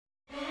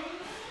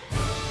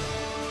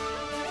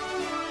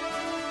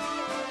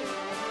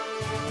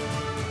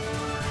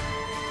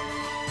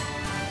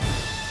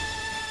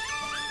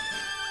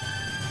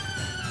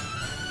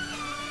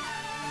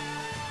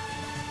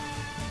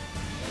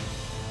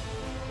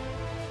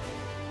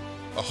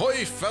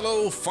Ahoy,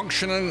 fellow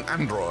functioning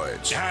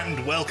androids.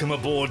 And welcome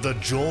aboard the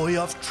Joy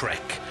of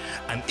Trek,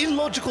 an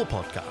illogical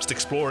podcast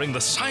exploring the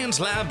science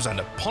labs and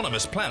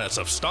eponymous planets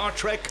of Star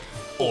Trek,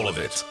 all of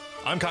it.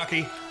 I'm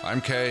Cocky.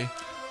 I'm Kay.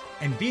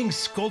 And being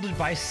scolded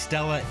by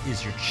Stella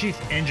is your chief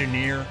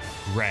engineer,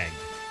 Greg.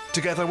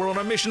 Together we're on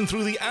a mission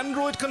through the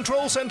android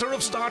control center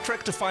of Star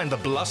Trek to find the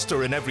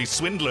bluster in every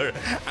swindler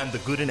and the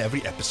good in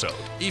every episode.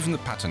 Even the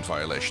patent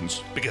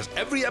violations. Because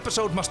every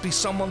episode must be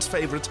someone's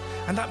favorite,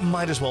 and that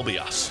might as well be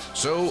us.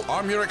 So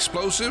arm your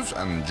explosives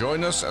and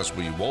join us as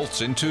we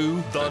waltz into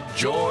the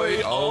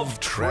Joy of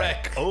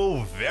Trek.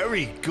 Oh,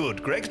 very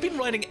good. Greg's been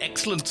writing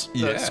excellent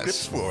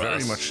scripts for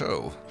us. Very much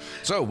so.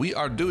 So we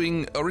are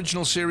doing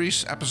original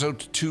series episode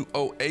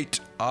 208,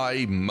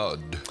 I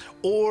Mud.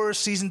 Or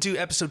season 2,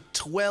 episode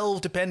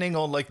 12, depending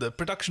on like the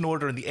production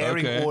order and the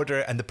airing order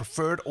and the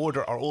preferred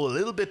order are all a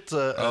little bit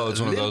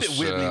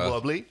wibbly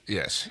wobbly.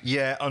 Yes.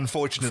 Yeah,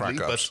 unfortunately.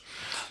 But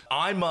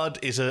I Mud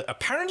is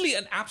apparently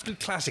an absolute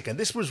classic, and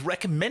this was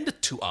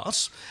recommended to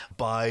us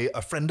by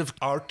a friend of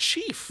our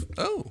chief.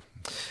 Oh.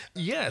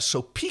 Yeah,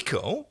 so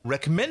Pico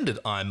recommended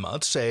I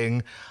Mud,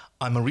 saying,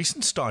 I'm a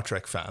recent Star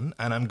Trek fan,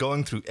 and I'm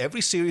going through every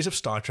series of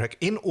Star Trek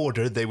in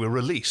order they were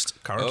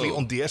released, currently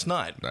on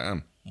DS9.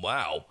 Damn.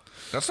 Wow.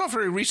 That's not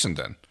very recent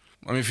then.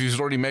 I mean, if he's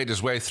already made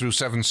his way through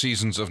 7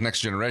 seasons of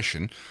Next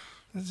Generation.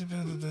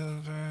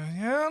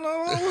 Yeah,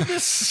 no,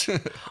 this.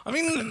 I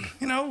mean,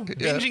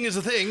 binging is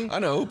a thing. I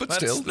know, but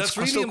that's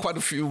really still quite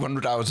a few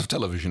hundred hours of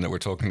television that we're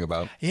talking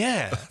about.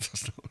 Yeah.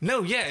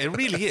 No, yeah, it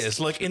really is.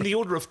 Like in the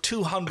order of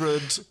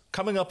 200,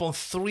 coming up on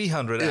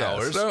 300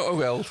 hours. No,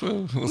 we'll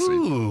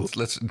see.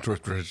 Let's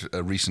interpret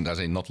recent as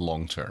a not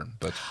long term.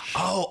 But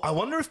I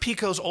wonder if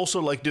Pico's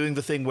also like doing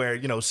the thing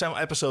where, some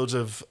episodes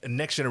of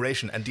Next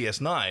Generation and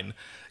DS9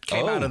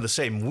 came out in the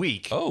same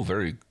week. Oh,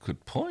 very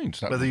good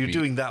point. Whether you're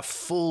doing that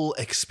full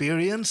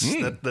experience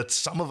that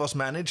some of us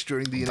managed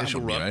during the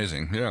initial run. That would be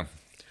amazing, yeah.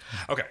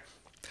 Okay.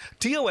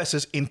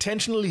 TOS's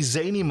intentionally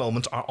zany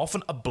moments are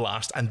often a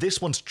blast, and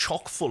this one's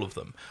chock full of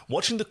them.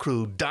 Watching the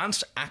crew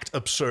dance, act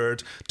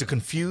absurd to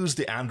confuse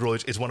the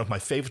androids is one of my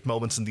favorite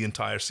moments in the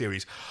entire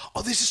series.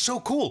 Oh, this is so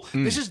cool.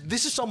 This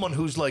is someone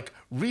who's like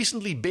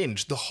recently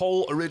binged the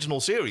whole original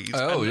series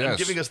and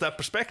giving us that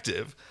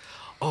perspective.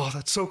 Oh,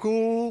 that's so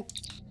cool.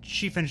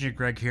 Chief Engineer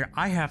Greg here.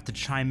 I have to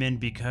chime in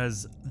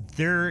because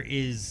there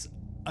is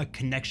a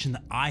connection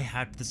that I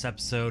had to this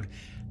episode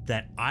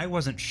that I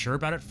wasn't sure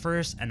about at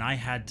first, and I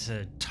had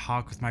to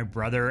talk with my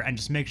brother and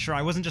just make sure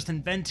I wasn't just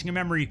inventing a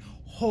memory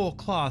whole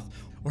cloth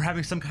or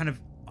having some kind of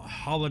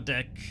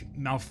holodeck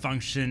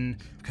malfunction,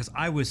 because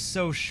I was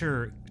so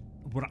sure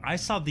when I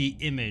saw the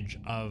image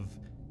of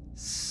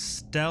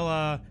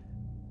Stella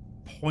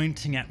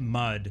pointing at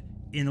Mud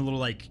in a little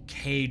like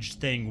cage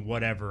thing,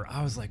 whatever,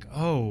 I was like,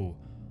 oh,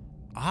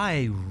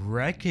 I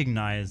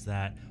recognize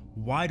that.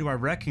 Why do I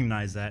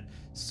recognize that?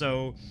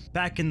 So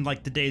back in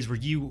like the days where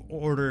you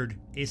ordered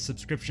a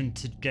subscription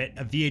to get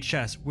a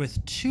VHS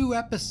with 2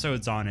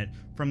 episodes on it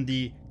from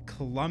the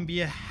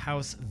Columbia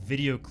House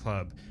Video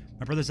Club,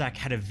 my brother Zach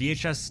had a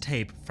VHS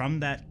tape from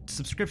that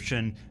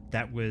subscription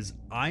that was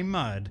I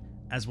Mud,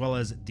 as well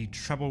as The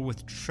Trouble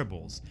with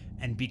Tribbles.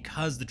 And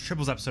because the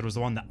Tribbles episode was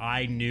the one that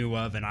I knew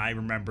of and I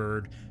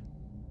remembered,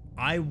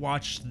 I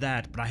watched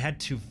that, but I had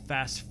to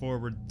fast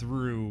forward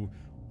through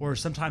or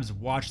sometimes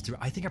watch through.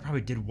 I think I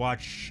probably did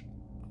watch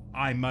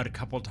I Mud a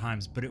couple of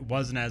times, but it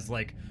wasn't as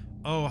like,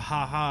 oh,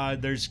 haha,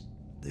 there's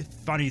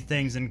funny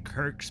things and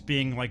Kirk's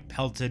being like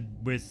pelted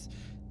with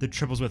the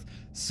Tribbles with.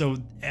 So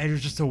it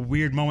was just a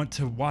weird moment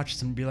to watch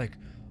them and be like,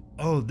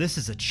 oh, this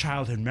is a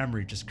childhood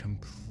memory just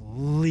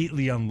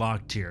completely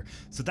unlocked here.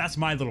 So that's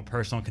my little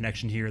personal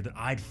connection here that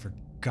I'd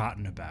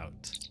forgotten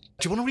about.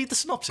 Do you want to read the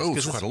synopsis? Oh,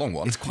 it's quite a long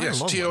one. It's quite a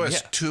long TOS one, yeah.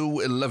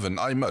 S2 E12,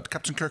 I Mud.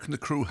 Captain Kirk and the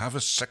crew have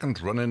a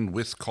second run-in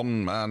with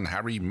con man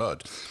Harry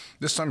Mudd.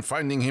 This time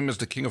finding him as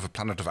the king of a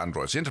planet of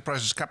androids. The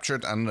Enterprise is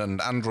captured and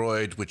an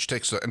android which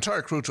takes the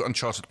entire crew to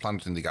uncharted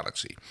planet in the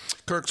galaxy.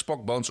 Kirk,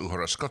 Spock, Bones,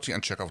 Uhura, Scotty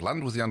and Chekhov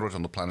land with the android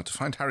on the planet to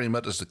find Harry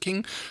Mudd as the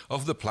king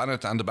of the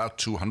planet and about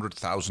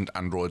 200,000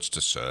 androids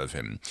to serve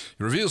him.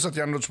 He reveals that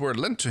the androids were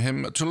lent to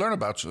him to learn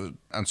about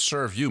and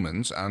serve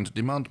humans and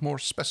demand more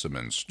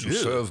specimens to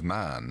serve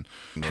man.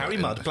 Harry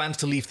Mudd plans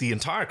to leave the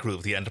entire crew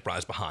of the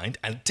Enterprise behind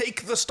and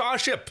take the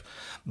starship.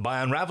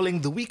 By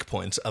unraveling the weak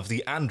points of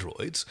the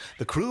androids,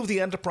 the crew of the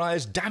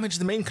Enterprise damage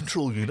the main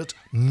control unit,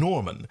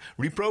 Norman,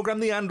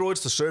 reprogram the androids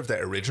to serve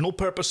their original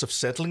purpose of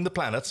settling the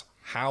planets.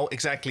 How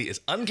exactly is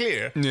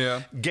unclear.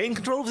 Yeah. Gain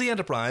control of the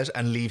Enterprise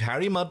and leave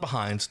Harry Mudd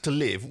behind to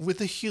live with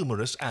the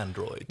humorous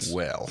androids.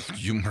 Well,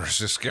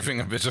 humorous is giving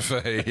a bit of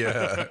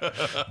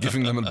a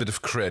giving them a bit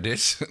of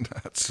credit.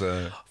 That's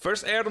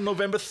First aired on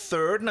November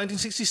 3rd,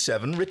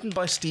 1967, written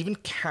by Stephen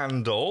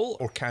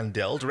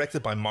Kandel,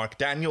 directed by Marc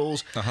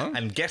Daniels,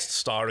 and guest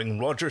starring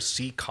Roger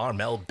C.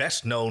 Carmel,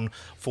 best known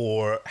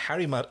for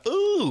Harry Mudd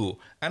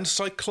and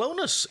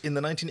Cyclonus in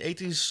the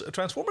 1980s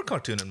Transformer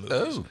cartoon and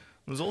movies. Oh.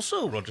 It was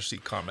also Roger C.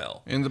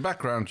 Carmel. In the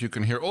background, you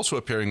can hear also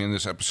appearing in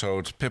this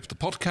episode Pip the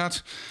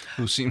podcat,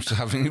 who seems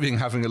to been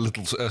having a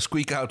little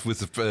squeak out with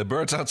the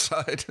birds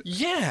outside.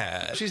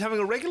 Yeah, she's having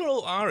a regular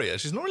old aria.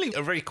 She's normally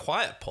a very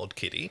quiet pod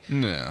kitty.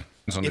 Yeah.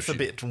 If a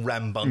bit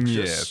rambunctious.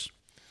 Yes.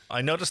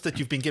 I noticed that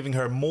you've been giving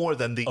her more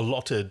than the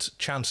allotted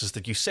chances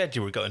that you said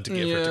you were going to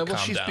give her to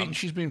calm down.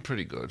 She's been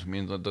pretty good. I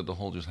mean, the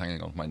whole just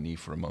hanging on my knee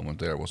for a moment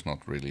there was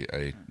not really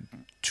a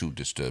too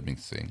disturbing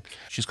thing.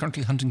 She's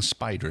currently hunting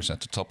spiders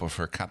at the top of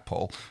her cat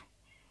paw.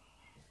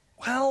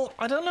 Well,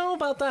 I don't know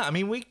about that. I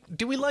mean,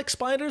 do we like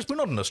spiders? We're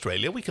not in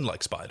Australia. We can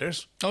like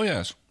spiders. Oh,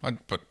 yes.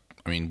 But,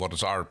 I mean, what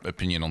does our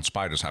opinion on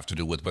spiders have to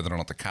do with whether or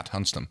not the cat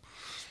hunts them?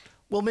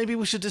 Well, maybe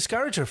we should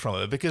discourage her from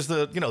it because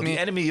the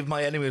enemy of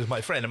my enemy is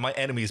my friend, and my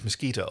enemy is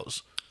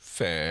mosquitoes.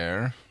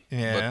 Fair.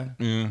 Yeah. But,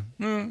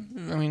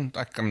 I mean,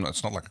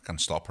 it's not like I can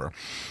stop her.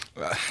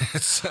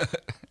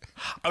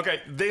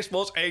 Okay, this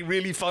was a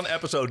really fun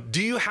episode.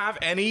 Do you have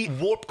any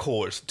warp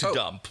cores to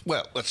dump?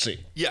 Well, let's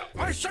see. Yeah.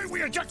 I say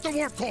we eject the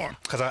warp core.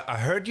 Because I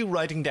heard you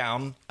writing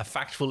down a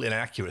factual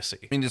inaccuracy.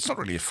 I mean, it's not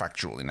really a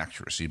factual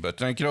inaccuracy, but,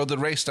 the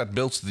race that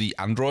built the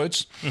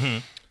androids,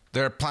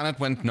 their planet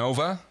went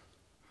nova.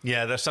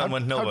 Yeah, their sun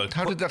went nova.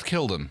 How did that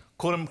kill them?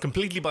 Caught them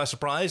completely by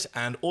surprise,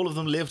 and all of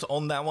them lived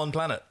on that one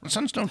planet. The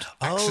suns don't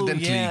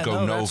accidentally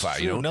go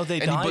nova. No, they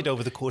died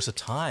over the course of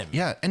time.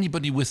 Yeah,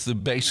 anybody with the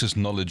basis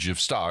knowledge of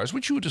stars,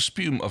 which you would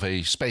assume of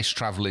a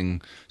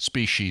space-traveling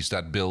species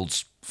that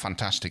builds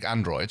fantastic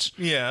androids,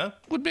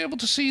 would be able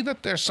to see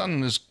that their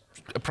sun is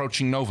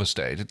approaching nova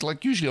state. It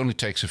usually only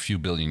takes a few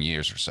billion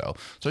years or so.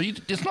 So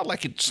it's not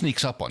like it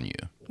sneaks up on you.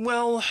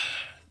 Well,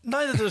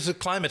 neither does a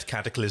climate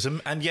cataclysm,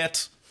 and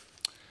yet...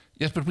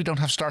 Yes, but we don't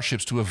have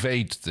starships to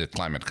evade the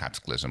climate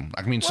cataclysm.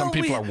 I mean, some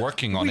people are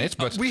working on it,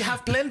 but... We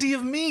have plenty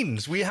of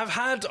means. We have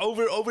had,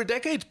 over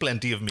decades,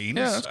 plenty of means.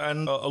 Yes.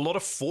 And a lot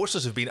of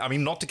forces have been... I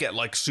mean, not to get,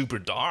 super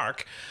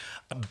dark,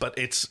 but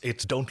it's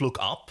Don't Look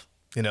Up.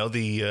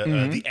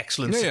 The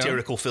excellent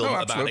satirical film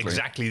about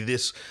exactly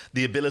this,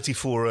 the ability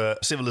for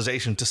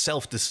civilization to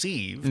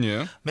self-deceive.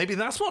 Yeah. Maybe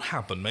that's what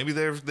happened. Maybe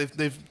they were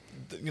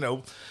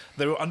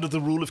under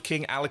the rule of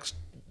King Alex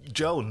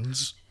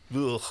Jones.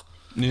 Ugh.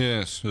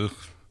 Yes. Ugh.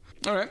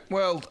 All right.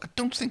 Well, I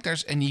don't think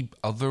there's any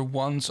other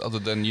ones other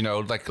than,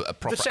 like a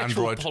proper the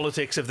sexual android.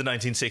 politics of the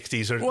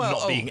 1960s are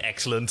not being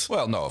excellent.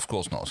 Well, no, of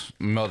course not.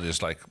 Mud is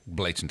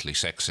blatantly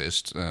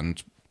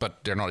sexist,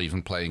 but they're not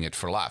even playing it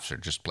for laughs. They're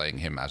just playing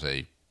him as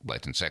a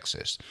blatant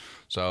sexist.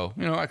 So,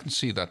 I can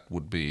see that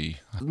would be...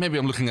 Maybe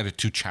I'm looking at it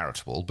too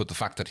charitable, but the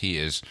fact that he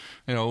is,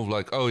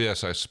 oh,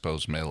 yes, I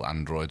suppose male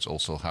androids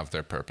also have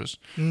their purpose.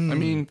 I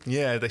mean...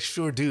 Yeah, they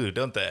sure do,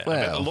 don't they?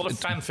 Well, a lot of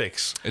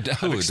fanfics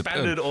have it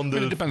expanded on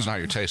the... It depends on how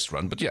your tastes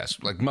run, but yes,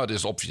 Mud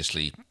is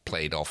obviously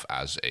played off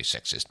as a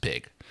sexist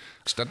pig.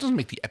 So that doesn't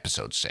make the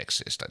episode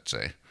sexist, I'd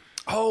say.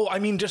 Oh, I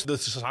mean, just the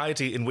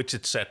society in which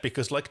it's set,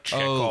 because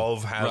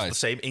Chekhov has the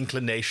same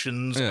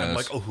inclinations, and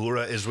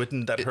Uhura is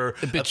written that her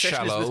a bit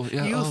obsession shallow, is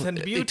with youth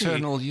and beauty,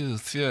 eternal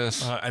youth,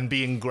 yes, and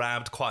being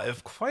grabbed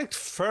quite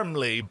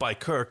firmly by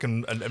Kirk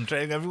and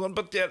betraying everyone.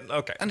 But yeah,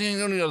 okay. And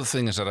the only other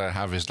thing is that I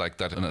have is that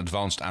an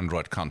advanced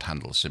android can't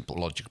handle a simple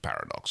logic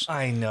paradox.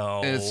 I know.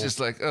 It's just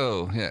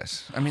oh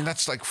yes, I mean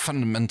that's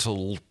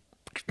fundamental.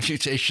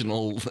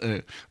 Computational.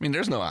 I mean,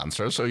 there's no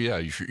answer, so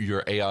yeah,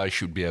 your AI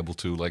should be able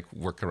to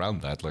work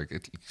around that,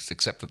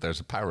 accept that there's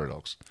a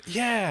paradox.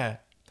 Yeah,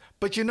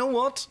 but you know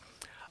what?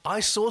 I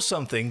saw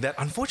something that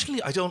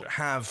unfortunately I don't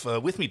have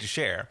with me to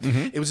share.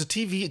 Mm-hmm. It was a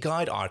TV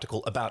Guide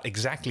article about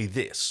exactly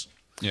this.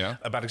 Yeah.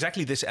 About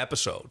exactly this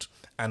episode.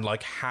 And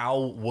how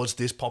was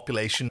this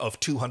population of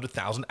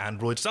 200,000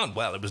 androids done?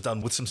 Well, it was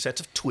done with some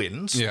sets of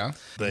twins. Yeah,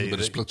 a bit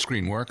of split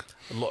screen work.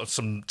 A lot of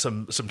some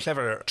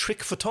clever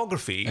trick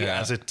photography,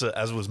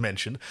 as was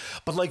mentioned.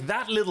 But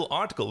that little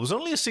article was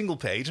only a single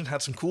page and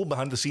had some cool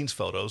behind the scenes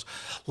photos.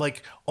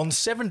 On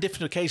 7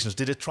 different occasions,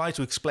 did it try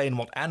to explain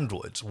what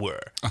androids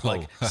were?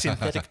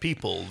 Synthetic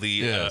people,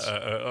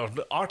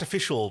 the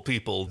artificial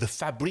people, the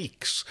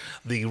fabriques,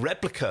 the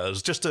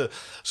replicas, just to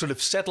sort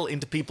of settle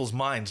into people's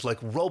minds.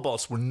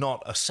 Robots were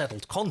not a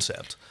settled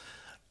concept,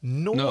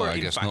 nor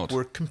in fact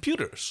were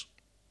computers.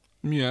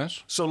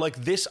 Yes. So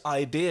this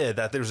idea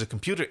that there's a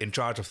computer in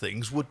charge of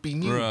things would be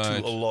new to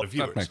a lot of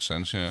viewers. That makes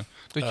sense, yeah.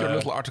 Did your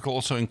little article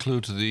also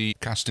include the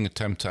casting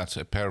attempt at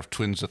a pair of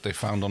twins that they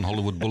found on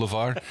Hollywood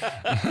Boulevard?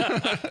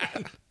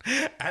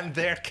 And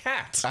their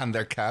cat. And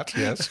their cat,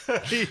 yes.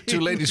 2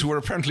 ladies who were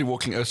apparently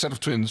a set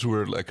of twins who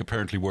were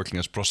apparently working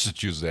as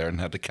prostitutes there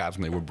and had the cat,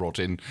 and they were brought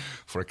in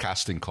for a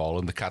casting call,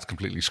 and the cat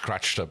completely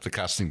scratched up the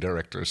casting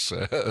director's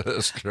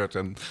skirt,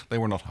 and they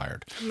were not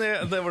hired.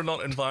 They were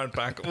not invited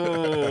back.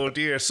 Oh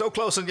dear, so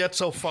close and yet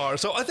so far.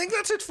 So I think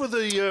that's it for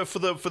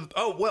the.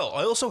 Oh well,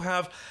 I also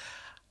have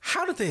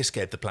How did they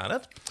escape the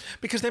planet?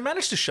 Because they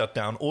managed to shut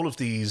down all of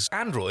these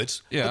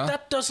androids, but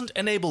that doesn't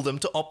enable them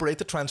to operate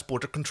the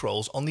transporter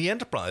controls on the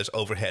Enterprise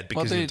overhead,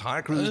 because the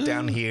entire crew is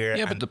down here.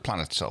 Yeah, but the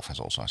planet itself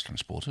also has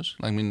transporters.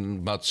 I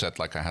mean, Bud said,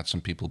 like, I had some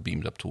people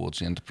beamed up towards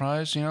the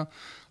Enterprise, you know?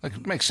 Like,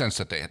 it makes sense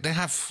that they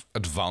have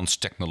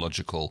advanced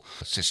technological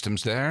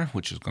systems there,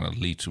 which is going to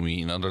lead to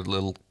me another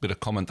little bit of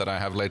comment that I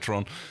have later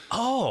on.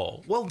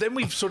 Oh, well, then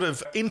we've sort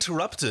of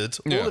interrupted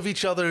all of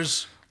each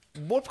other's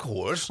warp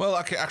cores. Well,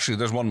 okay, actually,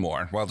 there's one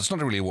more. Well, it's not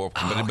really a warp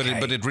core,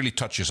 but it really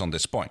touches on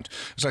this point.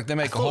 It's like they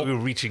make we were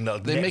reaching the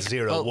net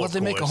zero warp they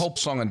make a cores. whole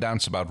song and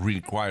dance about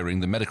requiring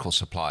the medical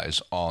supplies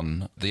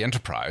on the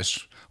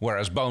Enterprise,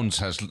 whereas Bones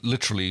has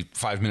literally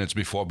 5 minutes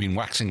before been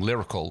waxing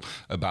lyrical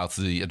about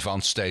the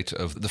advanced state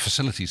of the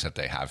facilities that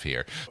they have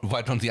here.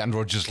 Why don't the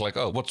androids just like,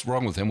 oh, what's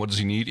wrong with him? What does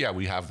he need? Yeah,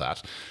 we have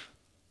that.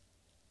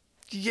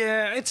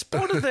 Yeah, it's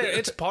part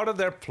of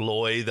their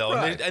ploy, though,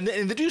 Right. and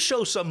they do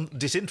show some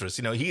disinterest.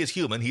 You know, he is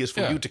human; he is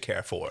for you to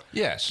care for.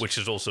 Yes, which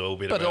is also a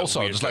bit. But of a also,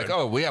 weird it's like, turn.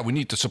 oh, well, yeah, we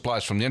need the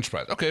supplies from the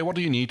Enterprise. Okay, what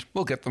do you need?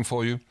 We'll get them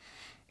for you.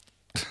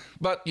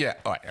 But yeah,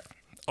 all right.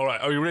 All right,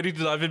 are you ready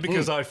to dive in?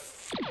 Because I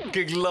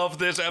fucking love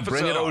this episode.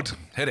 Bring it on.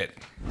 Hit it.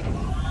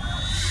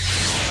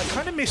 I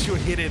kind of miss your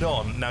hit it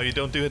on. Now you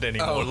don't do it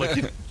anymore. Oh. Like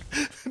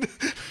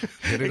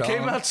Hit it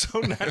came on. out so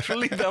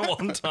naturally that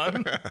one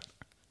time.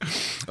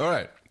 All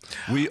right.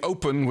 We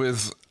open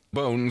with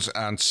Bones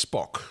and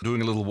Spock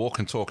doing a little walk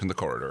and talk in the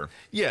corridor.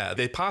 Yeah,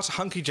 they pass a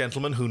hunky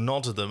gentleman who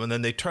nods at them, and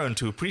then they turn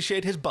to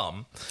appreciate his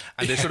bum,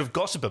 and they sort of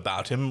gossip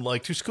about him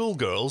like two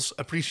schoolgirls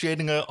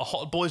appreciating a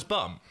hot boy's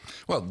bum.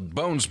 Well,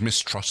 Bones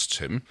mistrusts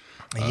him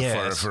for a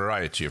Yes.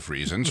 variety of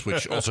reasons,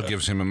 which also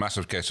gives him a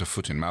massive case of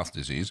foot-and-mouth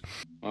disease.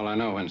 Well, I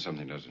know when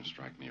something doesn't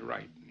strike me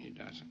right, and he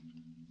doesn't.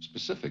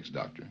 Specifics,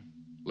 Doctor.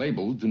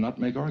 Labels do not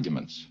make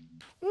arguments.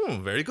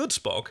 Very good,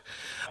 Spock.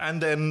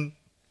 And then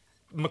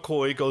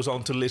McCoy goes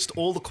on to list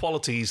all the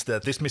qualities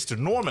that this Mr.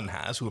 Norman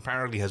has, who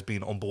apparently has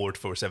been on board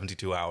for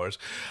 72 hours,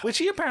 which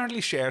he apparently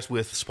shares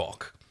with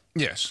Spock.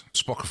 Yes,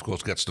 Spock, of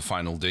course, gets the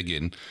final dig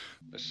in.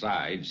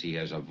 Besides, he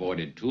has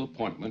avoided 2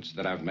 appointments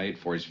that I've made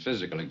for his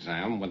physical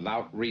exam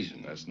without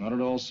reason. That's not at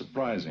all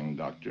surprising,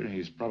 Doctor.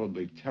 He's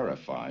probably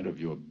terrified of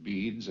your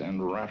beads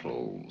and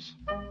rattles.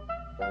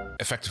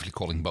 Effectively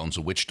calling Bones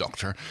a witch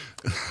doctor.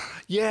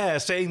 Yeah,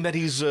 saying that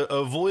he's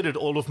avoided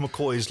all of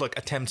McCoy's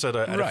attempts at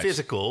a Right.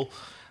 physical.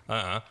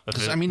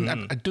 'Cause, I mean,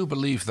 I do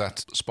believe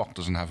that Spock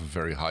doesn't have a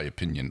very high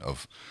opinion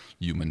of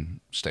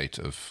human state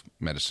of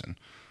medicine.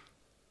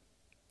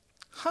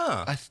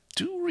 Huh. I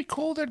do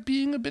recall there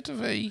being a bit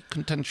of a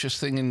contentious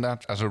thing in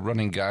that as a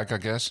running gag, I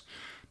guess,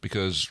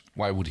 because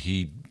why would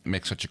he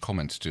make such a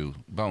comment to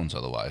Bones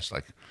otherwise?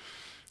 Like,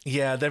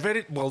 Yeah, they're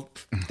very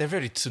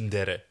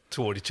tsundere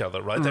toward each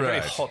other, right? They're very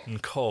Right. hot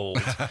and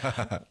cold,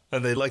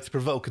 and they like to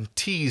provoke and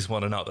tease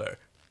one another.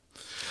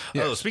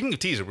 Yes. Oh, speaking of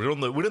teaser, we're in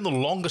the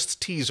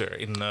longest teaser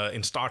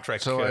in Star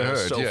Trek So I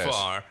heard, so yes.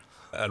 far.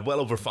 At well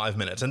over 5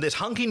 minutes. And this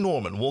hunky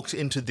Norman walks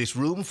into this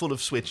room full of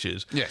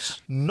switches.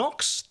 Yes.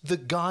 Knocks the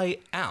guy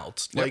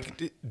out.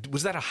 Yep.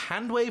 Was that a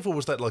hand wave or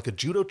was that like a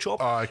judo chop?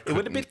 It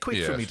went a bit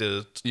quick for me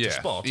to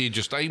spot. He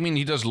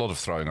does a lot of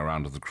throwing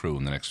around of the crew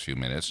in the next few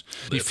minutes.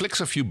 He flicks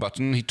a few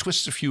buttons, he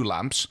twists a few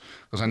lamps,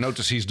 because I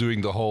notice he's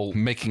doing the whole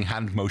making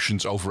hand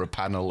motions over a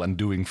panel and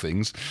doing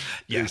things.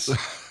 Yes.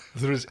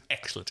 There is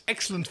excellent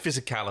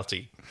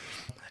physicality.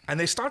 And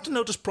they start to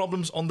notice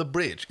problems on the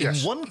bridge.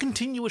 Yes. In one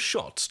continuous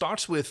shot,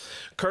 starts with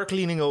Kirk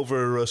leaning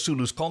over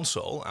Sulu's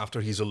console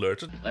after he's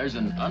alerted. There's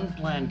an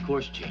unplanned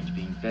course change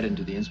being fed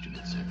into the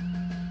instrument, sir.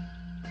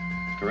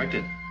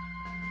 Corrected.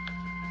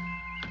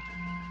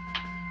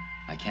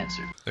 I can't,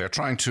 sir. They're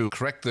trying to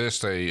correct this.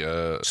 They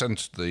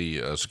sent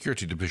the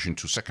security division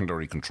to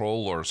secondary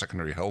control or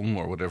secondary helm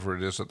or whatever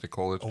it is that they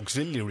call it.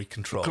 Auxiliary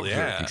control,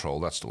 Auxiliary control,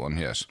 that's the one,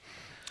 yes.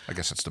 I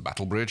guess that's the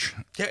battle bridge.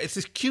 Yeah, it's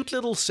this cute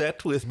little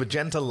set with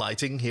magenta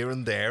lighting here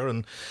and there.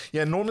 And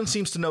yeah, Norman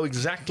seems to know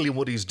exactly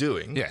what he's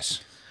doing.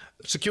 Yes.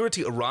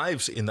 Security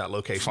arrives in that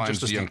location. Finds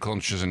just as the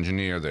unconscious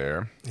engineer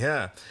there.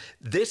 Yeah.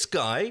 This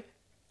guy,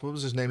 what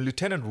was his name?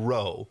 Lieutenant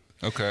Rowe.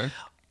 Okay.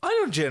 I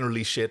don't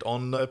generally shit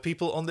on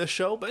people on this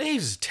show, but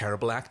he's a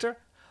terrible actor.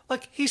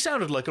 Like, he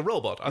sounded like a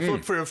robot. I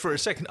thought for a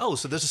second,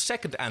 so there's a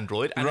second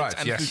android, and Right,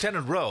 it's yes.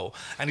 Lieutenant Rowe,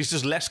 and he's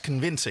just less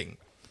convincing.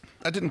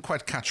 I didn't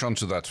quite catch on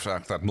to that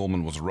fact that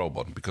Norman was a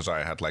robot because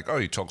I had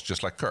he talks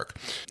just like Kirk.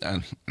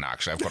 And no,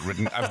 actually,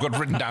 I've got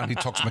written down he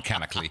talks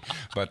mechanically.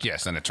 But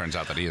yes, then it turns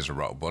out that he is a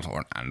robot or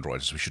an android,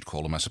 as we should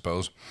call him, I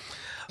suppose.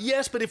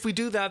 Yes, but if we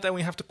do that, then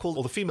we have to call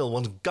all the female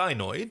ones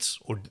gynoids,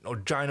 or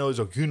gynoids,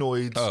 or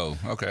gunoids. Oh,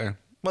 okay.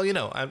 Well,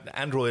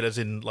 android as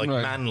in, Right.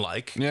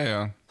 man-like.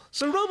 Yeah.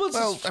 So robots...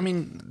 Well, I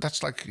mean,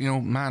 that's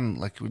man.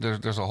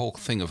 There's a whole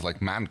thing of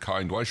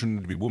mankind. Why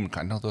shouldn't it be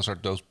womankind? No,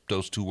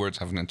 those two words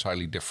have an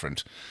entirely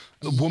different.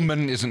 A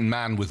woman isn't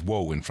man with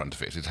woe in front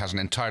of it. It has an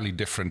entirely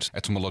different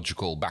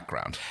etymological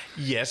background.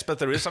 Yes, but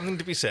there is something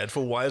to be said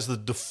for why is the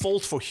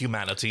default for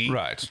humanity.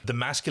 Right. The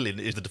masculine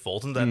is the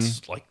default, and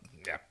that's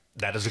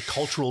that is a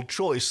cultural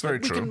choice Very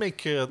that we true. can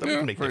make. We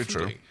can make very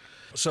differently. true.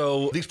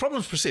 So these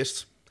problems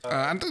persist.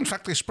 And in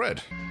fact, they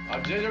spread.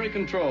 Auxiliary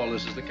control,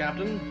 this is the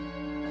captain.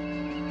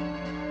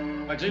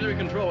 Auxiliary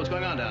control, what's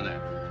going on down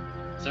there?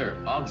 Sir,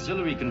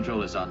 auxiliary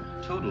control is on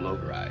total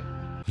override.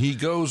 He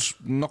goes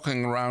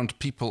knocking around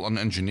people on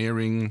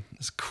engineering.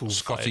 It's a cool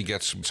Scotty fight.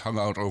 gets hung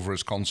out over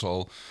his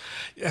console.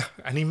 Yeah,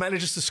 and he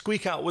manages to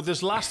squeak out with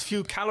his last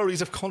few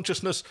calories of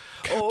consciousness.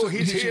 Oh,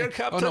 he's here,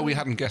 Captain. Oh, no, we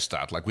hadn't guessed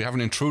that. Like, we have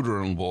an intruder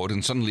on board,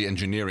 and suddenly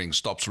engineering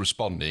stops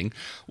responding.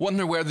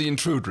 Wonder where the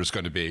intruder is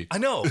going to be. I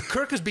know.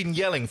 Kirk has been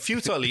yelling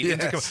futilely.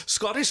 Yes.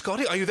 Scotty,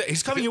 Scotty, are you there?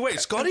 He's coming your way.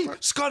 Scotty,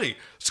 Scotty,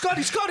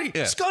 Scotty, Scotty,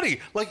 Yeah.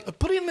 Scotty. Like,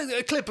 put in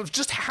a clip of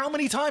just how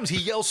many times he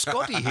yells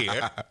Scotty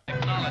here.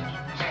 Acknowledge.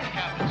 This is the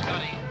captain,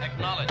 Scotty.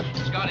 Acknowledge.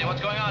 Scotty,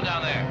 what's going on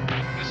down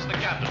there? This is the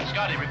captain.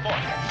 Scotty, report.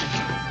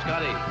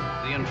 Scotty,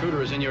 the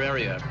intruder is in your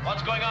area.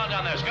 What's going on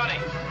down there, Scotty?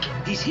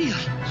 He's here.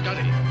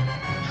 Scotty.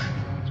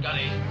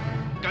 Scotty.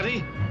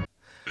 Scotty.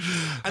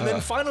 And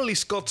then finally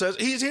Scott says,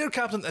 he's here,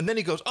 Captain. And then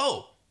he goes,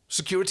 oh,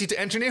 security to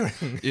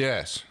engineering.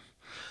 Yes.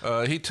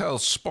 He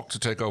tells Spock to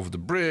take over the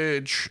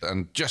bridge,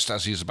 and just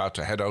as he's about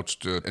to head out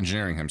to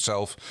engineering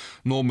himself,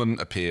 Norman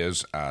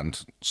appears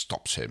and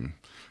stops him.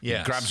 Yes.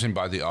 He grabs him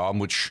by the arm,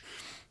 which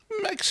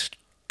makes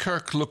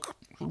Kirk look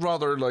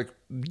rather like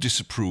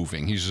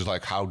disapproving. He's just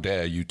like, how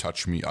dare you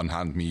touch me,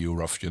 unhand me, you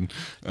ruffian.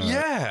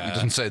 Yeah. He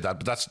doesn't say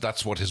that, but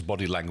that's what his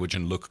body language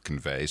and look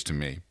conveys to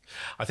me.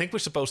 I think we're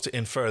supposed to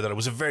infer that it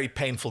was a very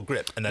painful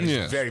grip and that it's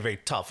Yes. very, very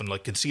tough and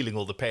like concealing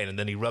all the pain. And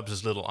then he rubs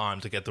his little arm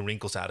to get the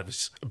wrinkles out of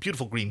his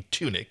beautiful green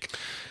tunic.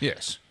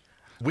 Yes.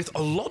 With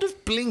a lot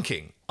of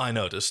blinking, I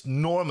noticed,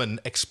 Norman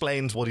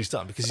explains what he's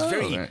done because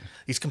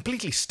he's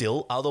completely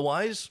still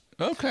otherwise.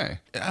 Okay.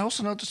 I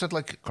also noticed that,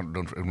 like, I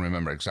don't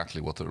remember exactly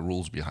what the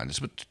rules behind this,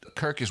 but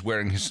Kirk is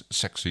wearing his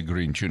sexy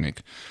green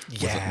tunic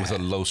with a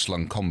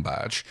low-slung comm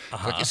badge.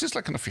 Like, is this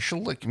like an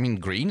official, like, I mean,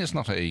 green is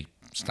not a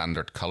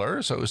standard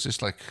color, so is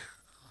this like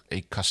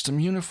a custom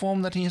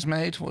uniform that he has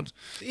made? What?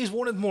 He's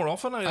worn it more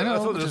often. I know,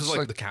 thought but this was it's like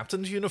like the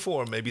captain's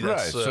uniform. Maybe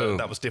that's Right, so-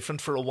 that was different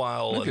for a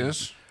while. I and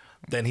guess.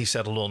 Then he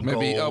settled on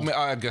Maybe. gold.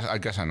 I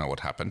guess I know what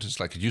happened. It's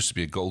like it used to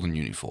be a golden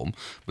uniform,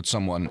 but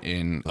someone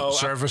in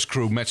service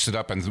crew matched it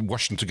up and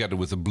washed them together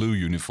with the blue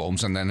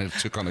uniforms, and then it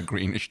took on a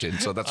greenish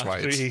tint. So that's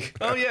why it's.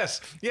 Oh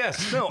yes.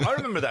 No, I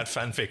remember that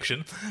fan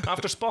fiction.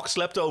 After Spock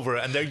slept over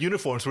and their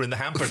uniforms were in the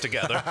hamper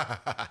together.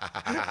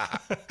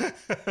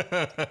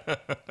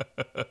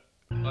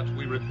 But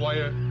we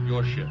require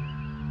your ship.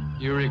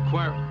 You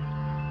require...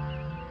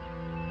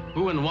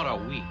 Who and what are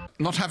we?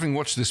 Not having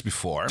watched this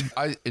before,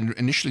 I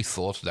initially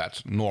thought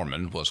that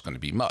Norman was going to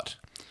be Mutt.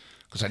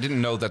 Because I didn't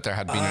know that there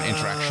had been an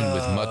interaction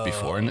with Mutt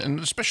before, and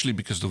especially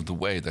because of the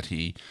way that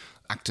he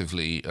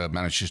actively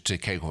manages to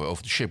take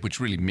over the ship, which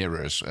really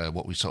mirrors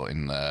what we saw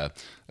in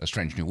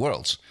Strange New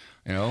Worlds.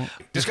 You know,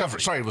 Discovery.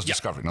 Sorry, it was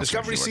Discovery. Not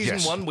Discovery Strange New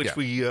Worlds. season 1,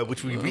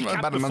 which we recapped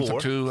about a month before.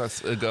 or two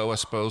ago, I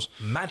suppose.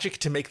 Magic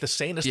to make the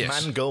sanest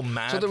man go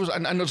mad. So there was, I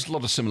noticed a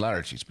lot of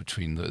similarities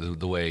between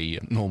the way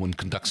Norman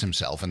conducts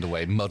himself and the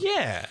way Mutt.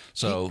 Yeah.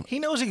 So he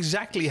knows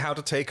exactly how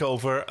to take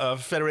over a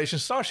Federation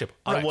starship.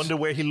 I Right. wonder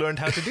where he learned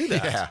how to do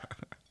that.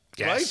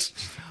 yeah. Right?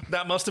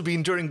 That must have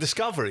been during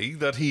Discovery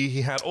that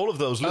he had all of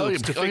those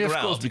loops to figure of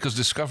course, out. because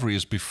Discovery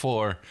is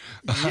before.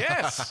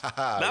 Yes,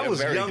 that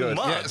was very young good.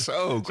 Mutt. Yes,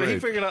 So he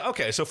great. figured out,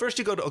 okay, so first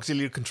you go to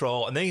auxiliary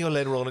control, and then you go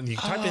later on and you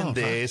type in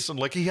this, and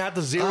like he had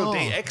the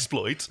zero-day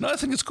exploit. No, I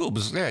think it's cool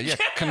because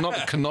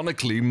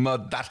canonically,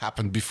 that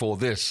happened before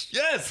this.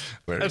 Yes,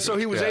 Very and so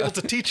he was good, yeah. able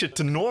to teach it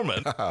to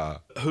Norman,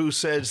 who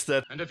says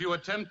that, And if you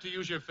attempt to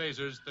use your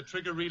phasers, the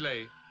trigger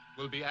relay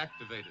will be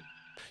activated.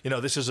 you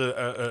know, this is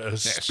a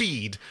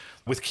speed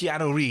with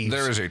Keanu Reeves.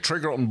 There is a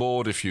trigger on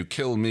board. If you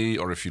kill me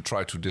or if you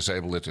try to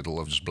disable it,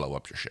 it'll just blow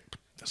up your ship.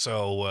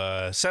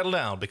 So settle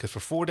down, because for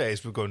 4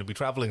 days we're going to be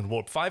traveling in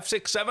warp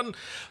 567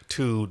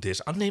 to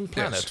this unnamed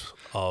planet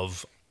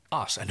of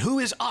us. And who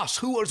is us?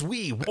 Who is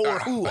we? Or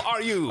who are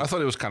you? I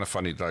thought it was kind of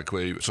funny. Like,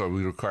 we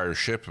require a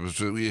ship.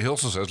 He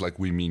also says, like,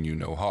 we mean you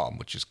no harm,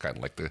 which is kind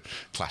of like the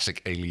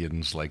classic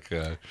aliens, like,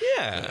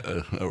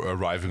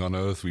 arriving on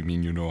Earth. We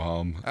mean you no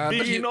harm.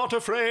 Be not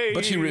afraid.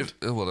 But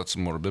well, that's a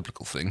more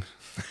biblical thing.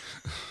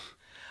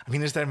 I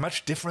mean, is there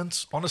much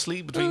difference,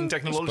 honestly, between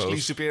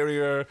technologically suppose.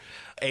 superior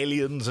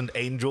aliens and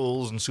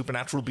angels and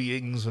supernatural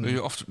beings? And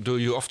Do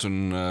you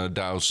often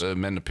douse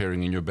men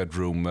appearing in your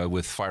bedroom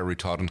with fire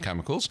retardant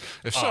chemicals?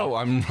 If so,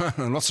 I'm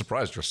not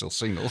surprised you're still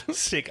single.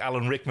 sick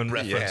Alan Rickman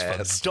reference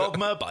Yes. from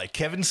Dogma by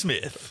Kevin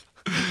Smith.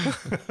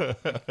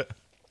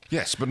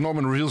 Yes, but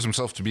Norman reveals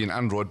himself to be an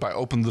android by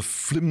opening the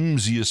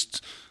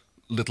flimsiest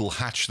little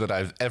hatch that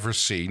I've ever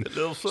seen. A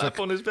little flap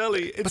on his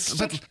belly. It's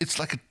But it's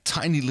like a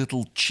tiny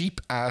little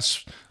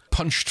cheap-ass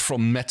punched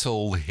from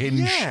metal hinge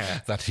Yeah.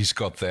 that he's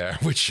got there,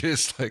 which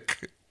is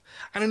like...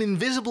 and an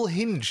invisible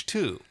hinge,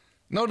 too.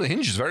 No, the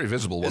hinge is very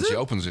visible once he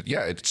opens it.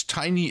 Yeah, it's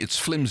tiny, it's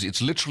flimsy.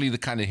 It's literally the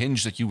kind of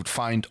hinge that you would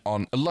find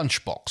on a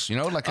lunchbox, you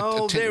know? Like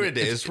a tin. There it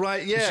is,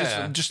 right,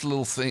 yeah. It's just a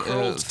little thing.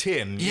 Curled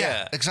tin,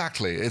 yeah.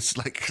 Exactly. It's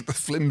like the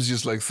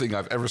flimsiest thing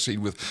I've ever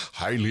seen with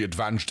highly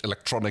advanced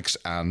electronics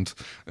and,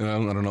 I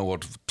don't know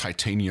what,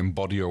 titanium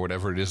body or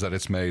whatever it is that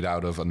it's made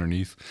out of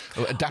underneath.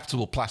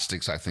 Adaptable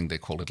plastics, I think they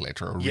call it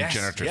later, or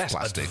regenerative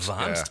plastics.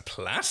 Advanced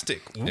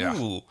plastic. Ooh.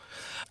 Yeah.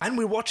 And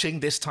we're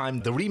watching this time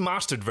the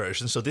remastered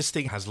version, so this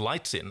thing has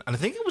lights in, and I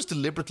think it was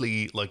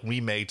deliberately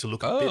remade to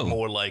look a bit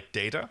more like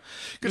Data,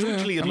 because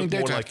originally it looked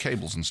more Data like had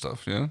cables and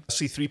stuff. Yeah,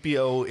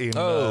 C-3PO in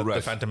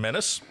The Phantom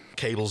Menace,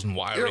 cables and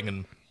wiring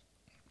and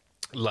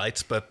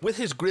lights. But with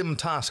his grim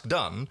task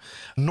done,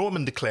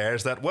 Norman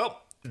declares that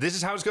this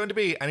is how it's going to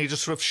be, and he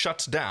just sort of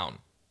shuts down.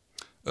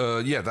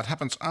 That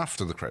happens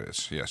after the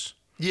credits. Yes.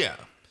 Yeah.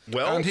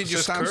 Well, and he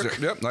just stands there.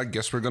 Yep, I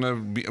guess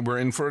we're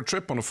in for a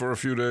trip for a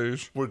few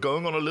days. We're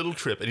going on a little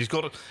trip, and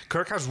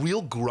Kirk has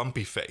real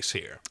grumpy face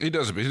here. He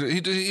does a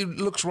bit. He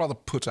looks rather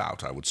put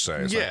out, I would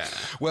say. It's that.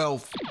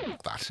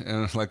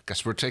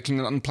 Guess we're taking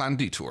an unplanned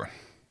detour.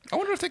 I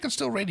wonder if they can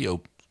still radio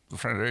the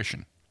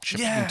Federation.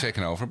 Ship's been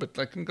taken over, but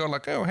they can go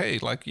oh hey,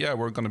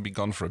 we're going to be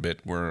gone for a bit.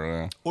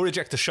 We're or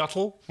eject the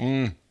shuttle.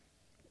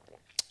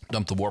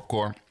 Dump the warp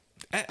core.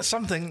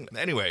 Something.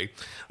 Anyway,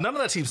 none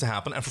of that seems to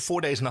happen, and for 4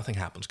 days nothing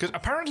happens. Because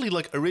apparently,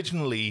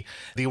 originally,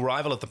 the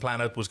arrival at the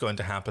planet was going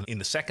to happen in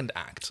the second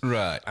act.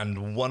 Right.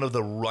 And one of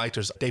the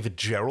writers, David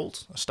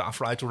Gerrold, a staff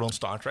writer on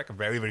Star Trek, a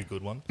very, very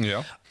good one.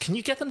 Yeah. Can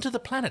you get them to the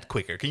planet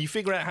quicker? Can you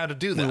figure out how to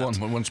do that? We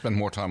want to spend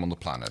more time on the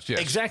planet,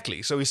 yes.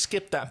 Exactly. So he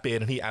skipped that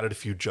bit, and he added a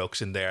few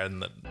jokes in there.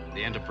 And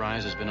the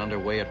Enterprise has been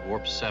underway at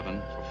Warp 7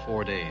 for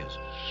 4 days.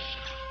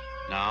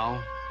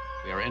 Now,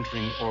 we are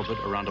entering orbit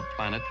around a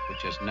planet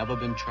which has never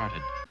been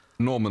charted.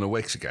 Norman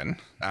awakes again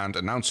and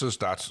announces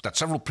that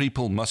several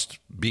people must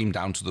beam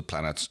down to the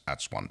planet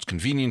at once.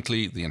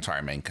 Conveniently, the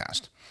entire main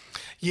cast.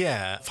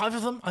 Yeah, 5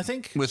 of them, I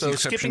think. With the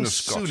exception of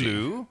Scotty.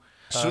 Sulu.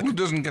 Sulu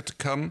doesn't get to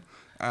come.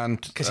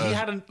 Because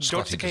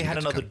George Takei had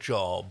another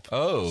job.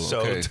 Oh,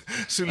 okay. So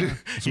Sulu,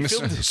 he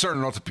filmed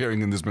certainly not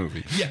appearing in this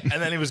movie. Yeah,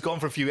 and then he was gone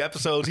for a few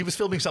episodes. He was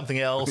filming something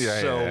else.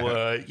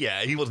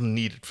 He wasn't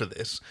needed for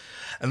this.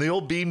 And they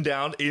all beamed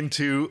down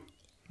into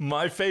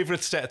my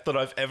favorite set that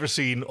I've ever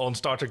seen on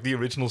Star Trek, the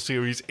original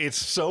series. It's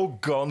so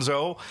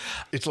gonzo.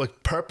 It's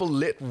purple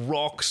lit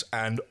rocks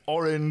and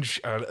orange,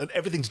 and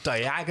everything's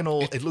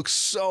diagonal. It looks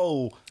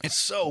so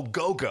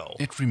go-go.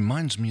 It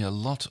reminds me a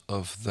lot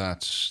of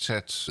that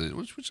set,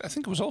 which I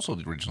think was also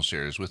the original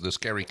series, with the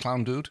scary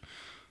clown dude.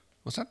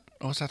 Was that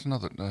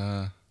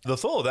another? The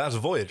Thor, that's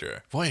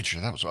Voyager. Voyager,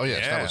 that was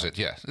it,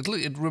 yeah.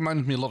 It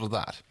reminded me a lot of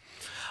that.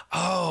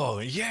 Oh,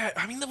 yeah.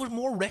 I mean, there were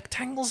more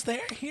rectangles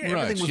there. Here,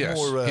 everything was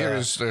more...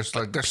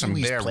 there's some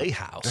bare...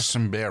 Playhouse. There's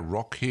some bare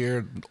rock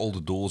here. All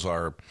the doors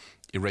are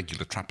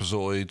irregular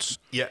trapezoids.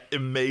 Yeah,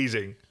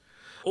 amazing.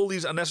 All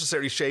these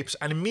unnecessary shapes,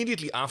 and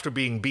immediately after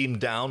being beamed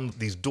down,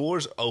 these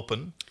doors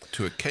open.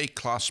 To a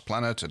K-class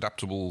planet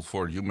adaptable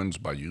for humans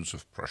by use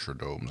of pressure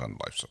domes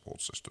and life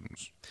support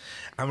systems.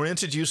 And we're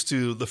introduced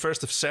to the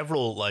first of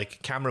several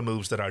camera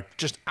moves that are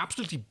just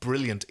absolutely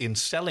brilliant in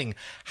selling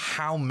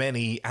how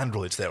many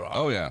androids there are.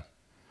 Oh, yeah.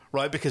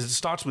 Right, because it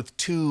starts with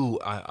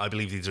 2, I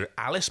believe these are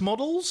Alice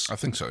models. I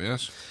think so,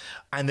 yes.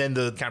 And then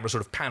the camera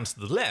sort of pans to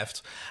the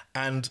left,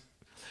 and...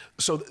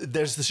 So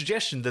there's the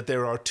suggestion that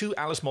there are 2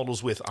 Alice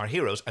models with our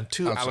heroes and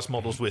 2 Alice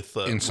models with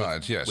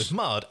inside, yes, with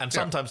Mudd, and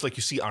sometimes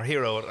you see our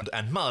hero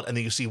and Mudd, and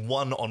then you see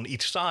one on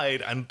each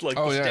side, and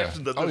steps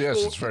in the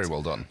it's very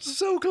well done,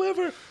 so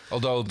clever.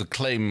 Although the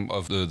claim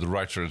of the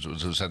writers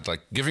was said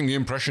giving the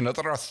impression that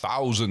there are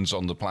thousands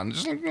on the planet.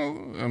 It's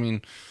no, I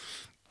mean,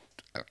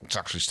 it's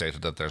actually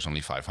stated that there's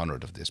only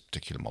 500 of this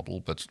particular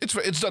model, but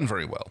it's done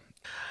very well.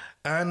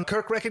 And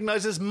Kirk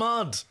recognizes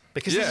Mudd,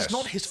 because this is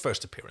not his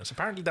first appearance.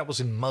 Apparently that was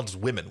in Mudd's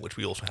Women, which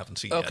we also haven't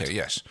seen yet. Okay,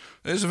 yes.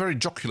 He's a very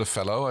jocular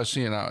fellow. I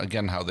see now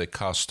again how they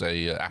cast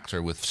a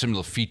actor with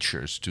similar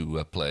features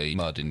to play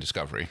Mudd in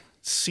Discovery.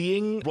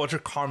 Seeing Roger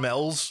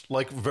Carmel's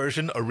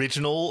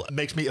original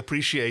makes me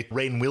appreciate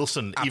Rainn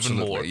Wilson even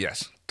more.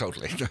 Yes,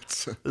 totally.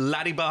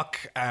 Laddiebuck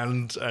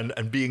and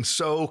being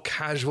so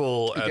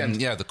casual. Again,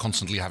 the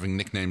constantly having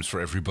nicknames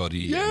for everybody.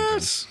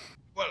 Yes!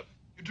 Well,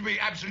 to be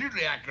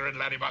absolutely accurate,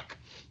 Laddiebuck,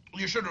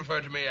 you should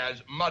refer to me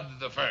as Mudd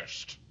the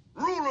First,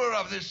 ruler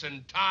of this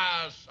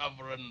entire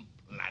sovereign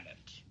planet.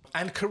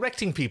 And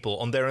correcting people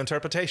on their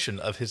interpretation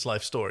of his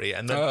life story.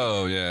 And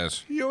then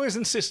yes. He always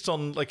insists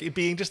on it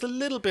being just a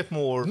little bit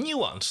more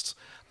nuanced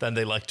than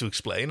they like to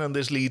explain. And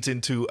this leads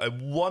into a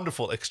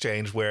wonderful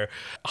exchange where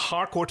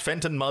Harcourt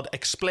Fenton Mudd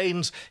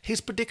explains his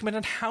predicament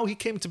and how he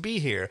came to be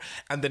here.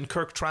 And then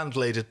Kirk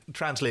translates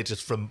it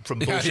from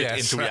bullshit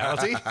into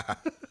reality.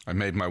 I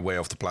made my way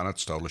off the planet,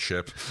 stole a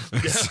ship.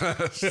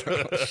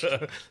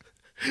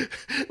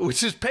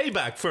 Which is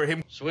payback for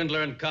him.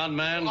 Swindler and con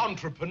man.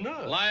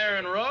 Entrepreneur. Liar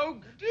and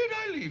rogue. Did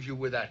I leave you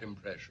with that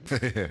impression?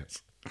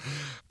 Yes.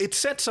 It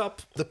sets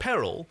up the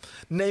peril,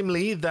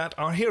 namely that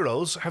our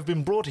heroes have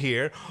been brought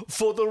here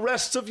for the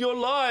rest of your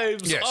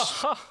lives.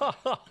 Yes.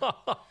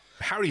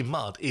 Harry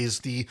Mudd is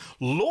the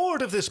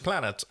lord of this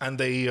planet, and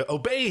they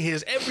obey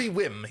his every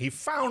whim. He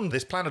found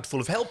this planet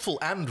full of helpful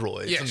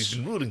androids, and he's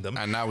been ruling them.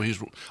 And now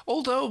he's...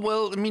 Although,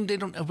 well, I mean, they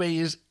don't obey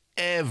his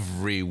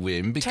every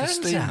whim, because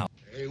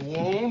They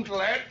won't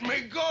let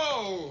me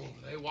go.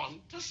 They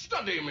want to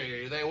study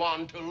me. They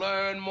want to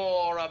learn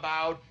more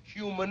about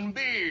human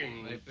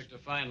beings. They picked a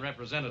fine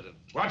representative.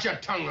 Watch your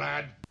tongue,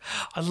 lad.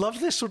 I love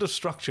this sort of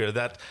structure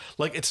that,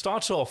 like, it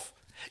starts off,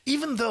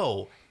 even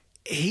though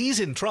he's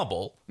in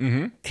trouble,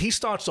 he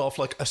starts off,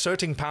 like,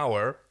 asserting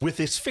power with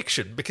this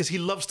fiction, because he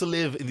loves to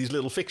live in these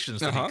little fictions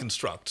that he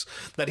constructs,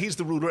 that he's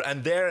the ruler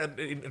and they're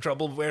in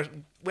trouble,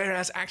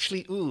 whereas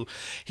actually,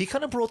 he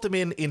kind of brought them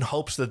in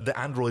hopes that the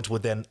androids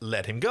would then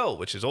let him go,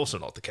 which is also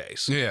not the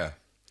case. Yeah.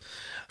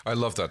 I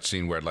love that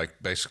scene where,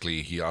 like,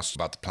 basically he asked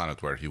about the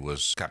planet where he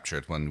was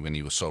captured when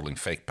he was selling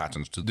fake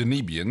patents to the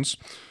Nebians.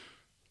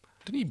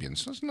 The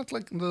Nebians, isn't that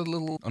like the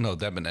little... Oh, no,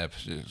 Deb and Eb.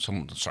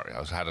 Sorry,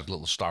 I had a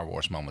little Star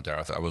Wars moment there.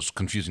 I was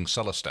confusing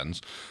Celestans,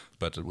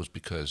 but it was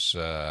because...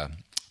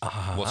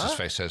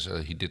 What's-his-face says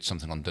he did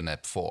something on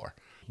Deneb 4.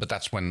 But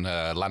that's when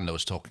Lando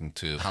is talking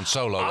to Han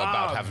Solo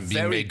about having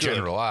been made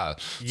general.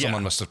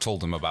 Someone must have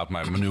told him about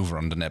my maneuver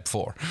on Deneb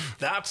 4.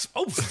 That's...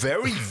 Oh,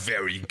 very,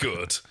 very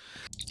good.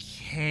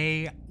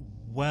 Okay,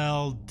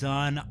 well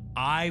done.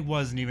 I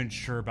wasn't even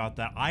sure about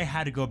that. I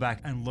had to go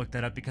back and look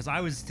that up because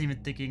I was even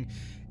thinking,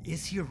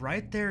 is he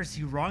right there? Is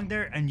he wrong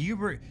there? And you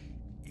were...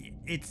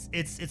 It's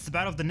the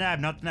Battle of the Nab,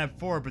 not the Nab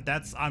 4, but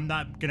that's... I'm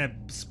not gonna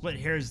split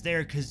hairs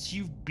there because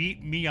you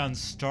beat me on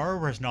Star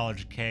Wars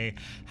knowledge, Kay.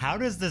 How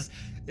does this...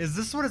 Is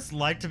this what it's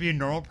like to be a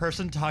normal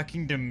person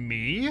talking to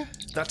me?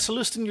 That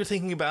Celestin you're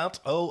thinking about?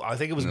 Oh, I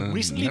think it was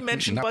recently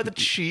mentioned by the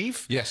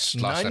chief. Yes.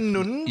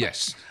 Nun.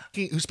 Yes.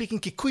 Who's speaking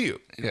Kikuyu.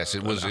 Yes,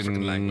 it was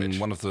in language.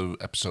 One of the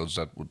episodes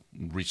that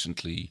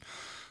recently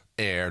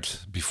aired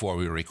before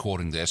we were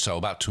recording this, so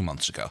about 2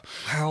 months ago.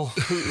 Well,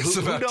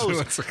 who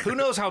knows? Who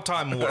knows how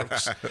time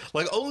works?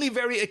 Like, only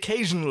very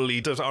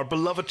occasionally does our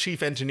beloved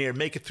chief engineer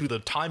make it through the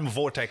time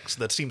vortex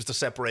that seems to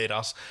separate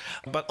us,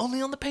 but only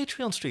on the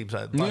Patreon streams,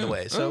 by the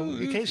way. So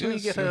occasionally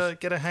you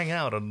get a hang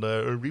out and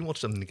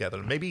rewatch them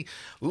together. Maybe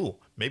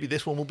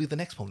this one will be the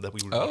next one that we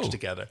will watch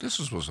together.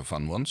 This was a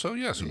fun one, so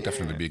yes, it would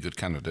definitely be a good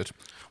candidate.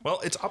 Well,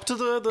 it's up to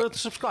the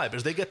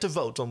subscribers. They get to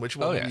vote on which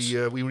one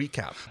we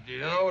recap. Do you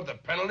know what the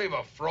penalty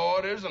for fraud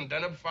is on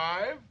Deneb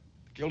 5? The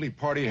guilty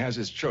party has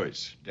his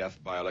choice. Death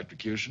by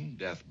electrocution,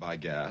 death by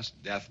gas,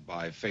 death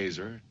by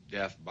phaser,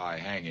 death by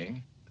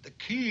hanging. The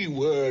key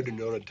word in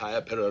your entire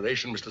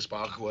peroration, Mr.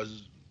 Spark,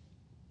 was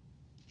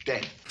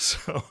death.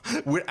 So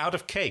we're out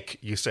of cake,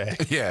 you say?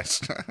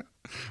 Yes.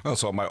 Well,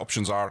 so my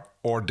options are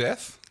or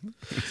death.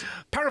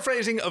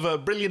 Paraphrasing of a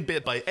brilliant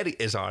bit by Eddie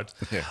Izzard.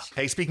 Yes.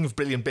 Hey, speaking of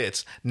brilliant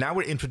bits, now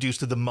we're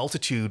introduced to the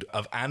multitude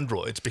of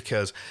androids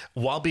because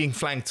while being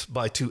flanked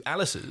by two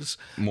Alices,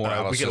 we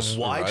get a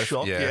wide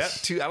shot. Yes. Yeah,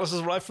 two Alices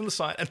arrive from the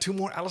side and two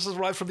more Alices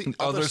arrive from the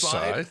other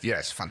side.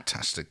 Yes,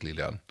 fantastically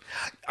done.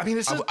 I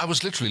mean, I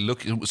was literally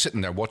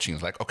sitting there watching.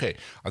 It's like, okay,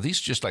 are these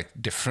just like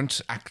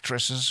different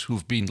actresses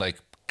who've been like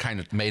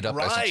kind of made up?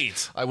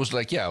 Right. I was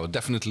like, yeah,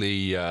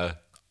 definitely.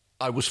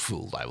 I was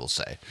fooled, I will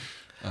say.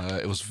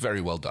 It was very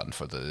well done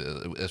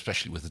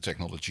especially with the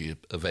technology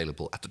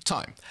available at the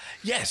time.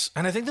 Yes,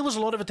 and I think there was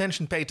a lot of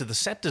attention paid to the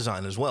set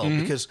design as well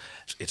because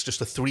it's just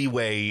a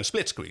three-way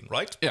split screen,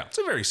 right? Yeah. It's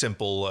a very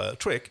simple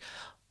trick,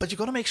 but you've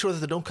got to make sure that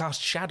they don't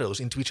cast shadows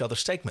into each other's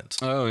segments.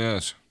 Oh,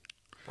 yes.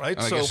 Right?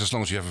 And I guess as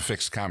long as you have a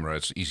fixed camera,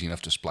 it's easy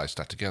enough to splice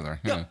that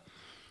together. Yeah.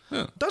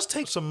 It does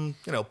take some,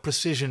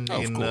 precision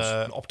in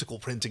optical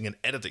printing and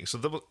editing, so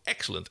that was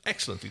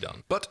excellently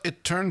done. But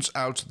it turns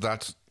out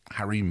that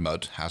Harry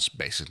Mudd has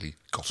basically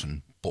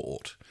gotten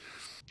bored.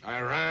 I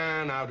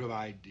ran out of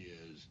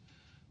ideas.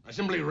 I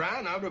simply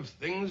ran out of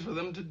things for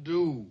them to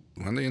do.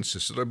 When they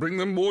insisted I bring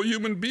them more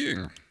human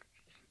being.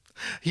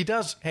 He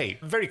does,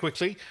 very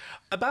quickly,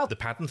 about the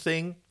patent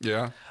thing.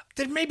 Yeah.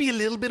 There may be a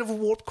little bit of a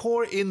warp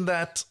core in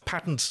that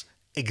patents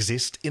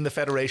exist in the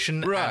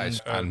Federation. Right.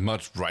 And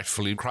Mudd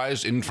rightfully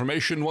cries,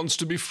 information wants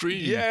to be free.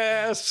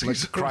 Yes. Like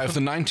the cry of the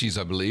 90s,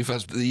 I believe,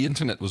 as the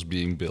internet was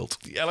being built.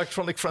 The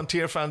Electronic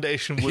Frontier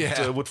Foundation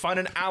would find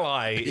an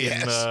ally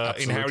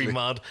in Harry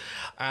Mudd,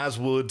 as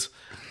would,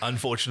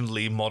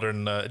 unfortunately,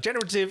 modern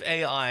generative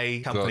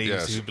AI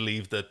companies who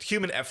believe that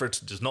human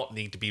effort does not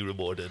need to be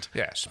rewarded.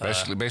 Yes.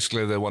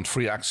 Basically, they want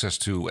free access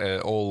to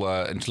all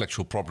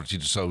intellectual property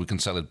so we can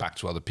sell it back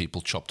to other people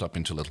chopped up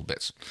into little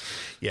bits.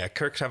 Yeah,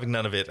 Kirk's having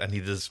none of it, and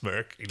he does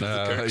smirk. He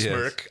does the Kirk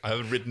smirk. I have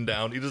it written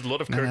down. He does a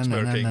lot of Kirk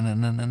smirking.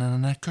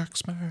 Kirk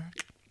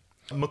smirk.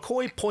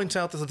 McCoy points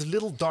out there's a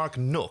little dark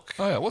nook.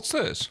 Oh, yeah. What's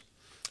this?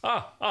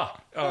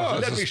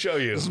 Let me show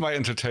you. This is my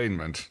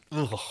entertainment.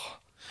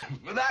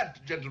 That,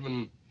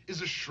 gentlemen,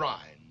 is a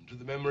shrine to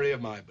the memory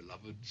of my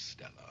beloved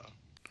Stella.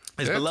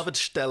 His beloved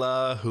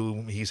Stella,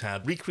 whom he's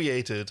had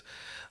recreated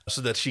so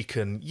that she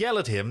can yell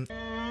at him.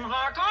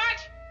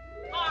 Harcourt,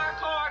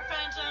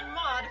 Fenton,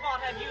 Mudd,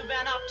 what have you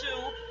been up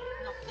to?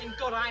 something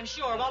good, I'm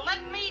sure. Well,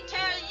 let me tell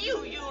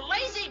you, you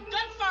lazy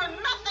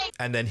good-for-nothing.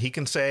 And then he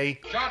can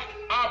say, Shut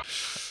up!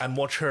 and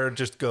watch her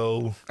just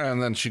go.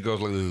 And then she goes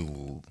like,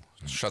 ooh,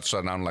 shuts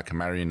her down like a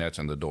marionette,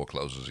 and the door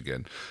closes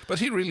again. But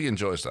he really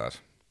enjoys that.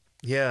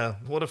 Yeah,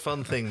 what a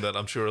fun thing that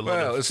I'm sure a lot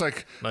of. Well, it's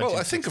like, well,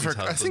 I think of her.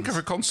 I think of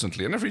her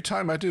constantly, and every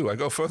time I do, I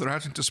go further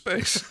out into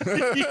space.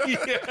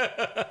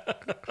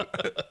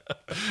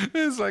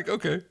 It's like,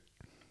 okay.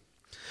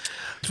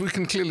 We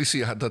can clearly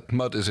see that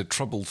Mud is a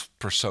troubled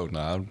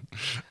persona.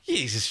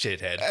 He's a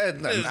shithead.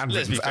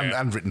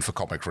 And written for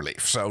comic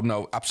relief. So,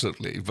 no,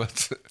 absolutely.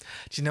 But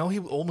do you know he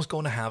was almost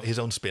going to have his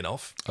own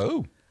spin-off?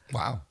 Oh,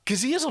 wow.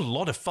 Because he is a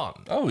lot of fun.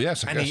 Oh,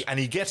 yes, I guess. And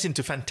he gets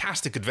into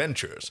fantastic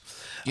adventures.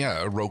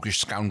 Yeah, a roguish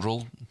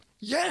scoundrel.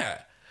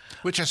 Yeah.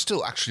 Which I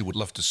still actually would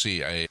love to see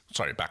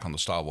back on the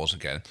Star Wars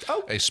again.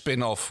 Oh. A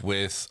spin-off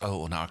with,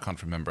 now I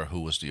can't remember who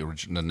was the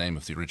name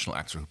of the original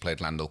actor who played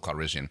Lando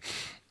Calrissian.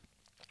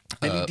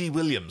 Billy D.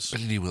 Williams.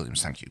 Billy D.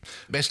 Williams, thank you.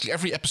 Basically,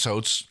 every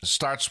episode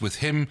starts with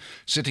him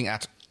sitting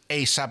at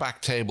a sabacc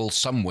table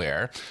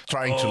somewhere,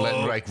 trying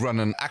to run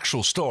an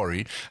actual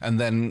story, and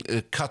then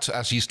cut,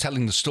 as he's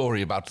telling the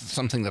story about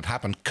something that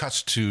happened,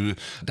 cut to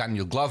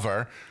Daniel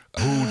Glover,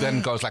 who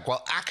then goes like,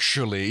 well,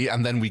 actually,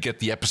 and then we get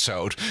the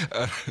episode.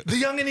 The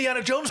Young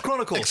Indiana Jones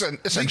Chronicles.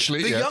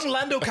 Essentially, The Young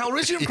Lando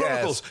Calrissian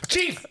Chronicles.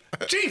 Chief,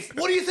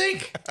 what do you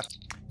think?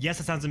 Yes,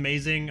 that sounds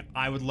amazing.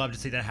 I would love to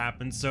see that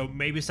happen. So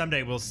maybe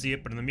someday we'll see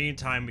it, but in the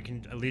meantime, we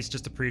can at least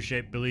just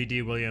appreciate Billy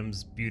D.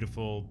 Williams'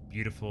 beautiful,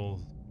 beautiful,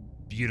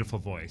 beautiful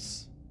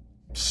voice.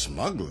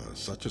 Smuggler,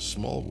 such a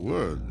small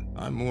word.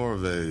 I'm more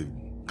of a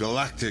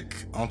galactic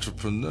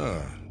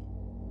entrepreneur.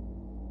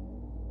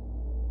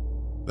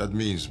 That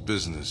means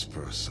business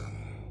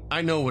person.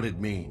 I know what it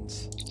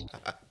means.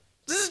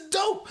 This is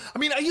dope. I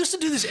mean, I used to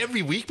do this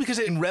every week because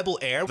in Rebel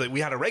Air, we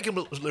had a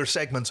regular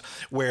segment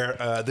where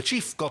the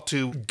chief got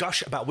to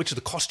gush about which of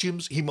the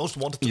costumes he most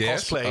wanted to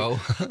cosplay.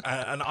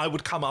 And I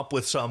would come up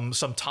with some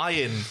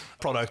tie-in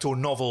product or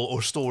novel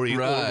or story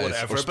or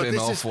whatever.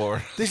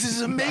 Or this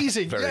is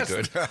amazing. Very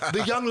good.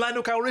 The Young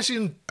Lando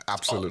Calrissian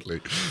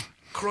Absolutely.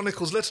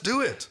 Chronicles. Let's do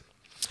it.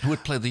 Who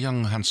would play the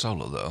young Han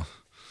Solo, though?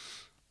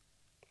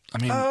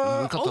 I mean,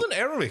 Alden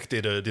Ehrenreich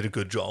did a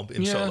good job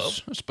in Solo.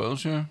 Yes, I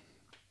suppose, yeah.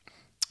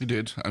 He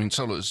did. I mean,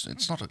 Solo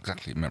it's not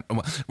exactly...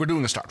 Well, we're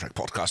doing a Star Trek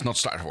podcast, not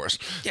Star Wars.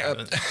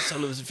 Yeah,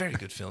 Solo is a very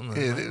good film.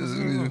 It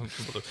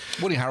is.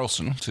 Woody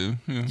Harrelson, too.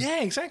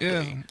 Yeah, exactly.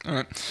 Yeah. All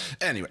right.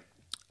 Anyway.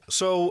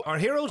 So our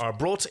heroes are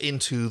brought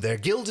into their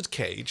gilded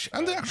cage.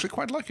 And they actually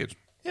quite like it.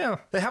 Yeah,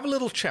 they have a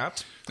little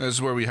chat. This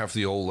is where we have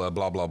the old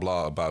blah, blah,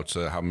 blah about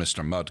how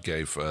Mr. Mudd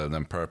gave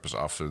them purpose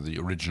after the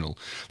original.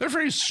 They're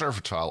very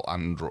servitile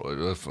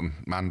androids.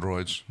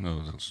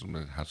 No,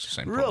 it has the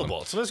same problem.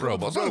 Robots.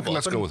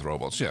 Let's go with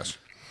robots, yes.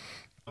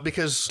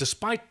 Because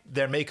despite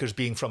their makers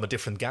being from a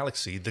different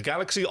galaxy, the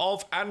galaxy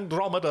of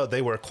Andromeda,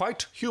 they were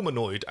quite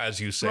humanoid, as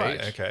you say.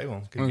 Right. Okay,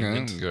 well,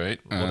 convenient. Okay, great.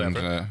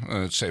 Whatever.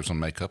 And it saves on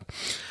makeup.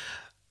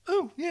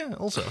 Oh, yeah,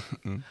 also.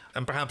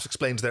 And perhaps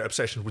explains their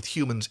obsession with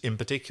humans in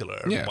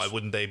particular. Yes. Why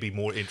wouldn't they be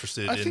more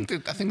interested in... I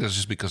think that's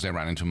just because they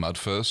ran into Mudd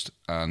first,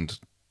 and...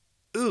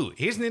 Ooh,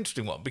 here's an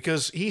interesting one,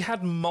 because he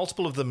had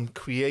multiple of them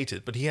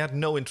created, but he had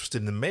no interest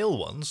in the male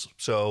ones,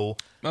 so...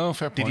 Oh,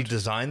 fair point. Did he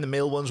design the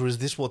male ones, or is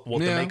this what the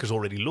makers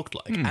already looked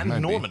like? And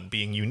maybe. Norman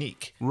being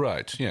unique.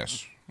 Right,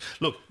 yes.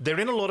 Look, they're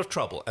in a lot of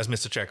trouble, as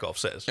Mr. Chekhov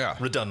says,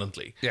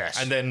 redundantly.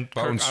 Yes. And then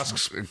Bones Kirk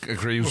asks...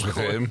 agrees with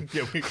him.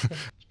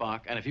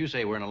 Spock, and if you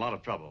say we're in a lot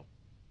of trouble...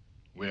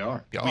 We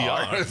are. We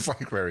are. It's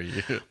like very...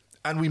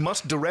 And we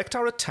must direct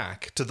our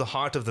attack to the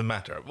heart of the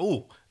matter.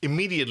 Ooh,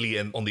 immediately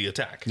on the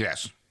attack.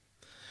 Yes.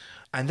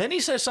 And then he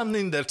says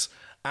something that,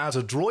 as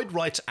a droid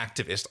rights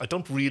activist, I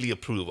don't really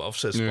approve of,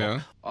 says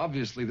Spock.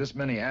 Obviously, this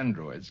many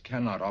androids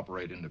cannot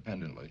operate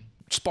independently.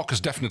 Spock is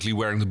definitely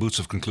wearing the boots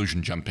of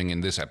conclusion jumping in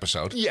this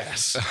episode.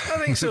 Yes,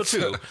 I think so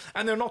too.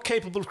 And they're not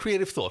capable of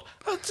creative thought.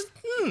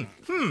 We're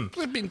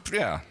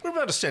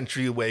about a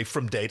century away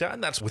from Data,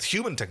 and that's with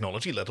human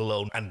technology, let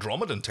alone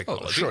Andromedan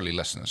technology. Oh, surely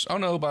less than this. Oh,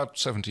 no, about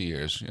 70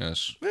 years,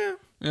 yes. Yeah.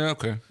 Yeah,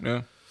 okay,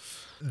 yeah.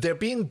 They're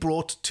being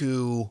brought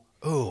to...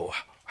 Oh,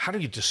 how do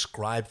you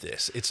describe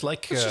this? It's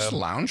like... It's just a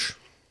lounge.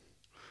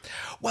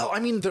 Well, I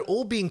mean, they're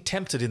all being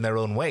tempted in their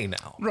own way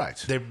now. Right.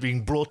 They're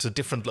being brought to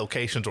different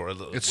locations, or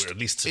at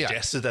least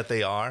suggested that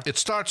they are. It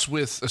starts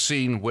with a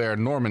scene where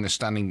Norman is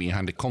standing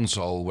behind a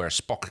console where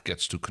Spock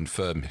gets to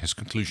confirm his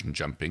conclusion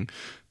jumping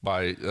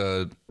by...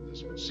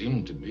 This would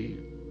seem to be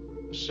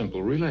a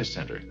simple relay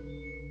center.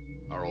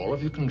 Are all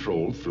of you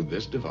controlled through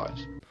this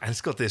device? And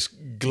it's got this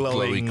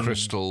glowing... Glowy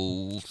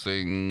crystal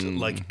thing.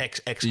 Like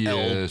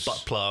XXL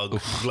butt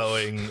plug,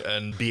 glowing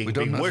and being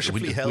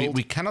worshipfully held.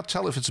 We cannot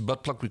tell if it's a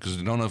butt plug because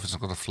we don't know if it's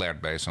got a flared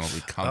base and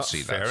we can't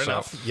see that. Fair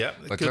enough, yeah.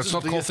 Like, let's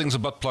not call things a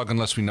butt plug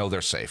unless we know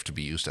they're safe to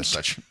be used as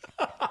such.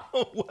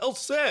 Well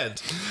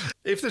said.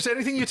 If there's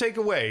anything you take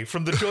away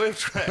from the joy of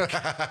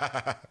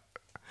Trek,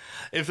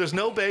 if there's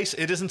no base,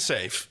 it isn't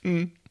safe.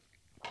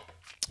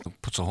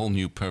 It puts a whole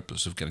new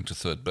purpose of getting to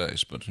third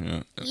base, but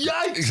yeah.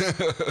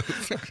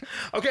 Yikes!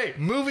 Okay,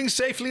 moving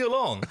safely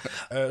along.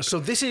 So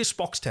this is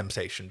Spock's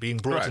temptation, being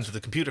brought into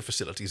the computer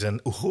facilities,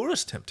 and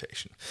Uhura's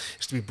temptation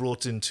is to be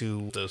brought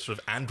into the sort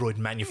of android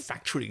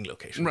manufacturing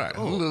location. Right,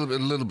 a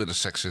little bit of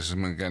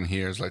sexism again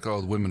here. It's like, oh,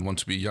 women want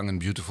to be young and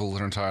beautiful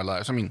their entire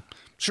lives. I mean,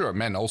 sure,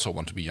 men also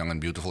want to be young and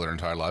beautiful their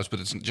entire lives, but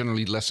it's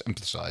generally less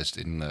emphasized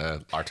in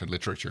art and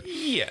literature.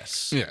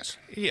 Yes. Yes.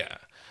 Yeah.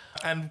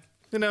 And,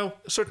 you know,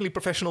 certainly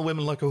professional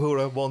women like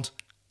Uhura want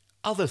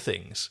other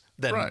things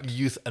than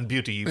youth and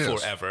beauty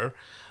forever.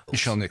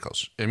 Michelle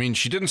Nichols. I mean,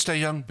 she didn't stay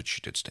young, but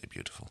she did stay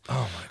beautiful.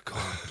 Oh, my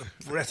God.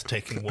 A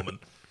breathtaking woman.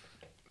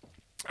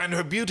 And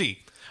her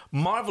beauty,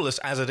 marvelous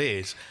as it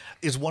is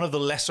one of the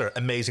lesser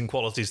amazing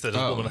qualities that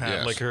a woman has.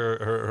 Yes. Like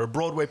her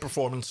Broadway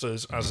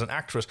performances as an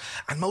actress,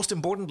 and most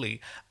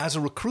importantly, as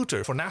a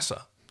recruiter for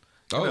NASA.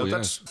 You know,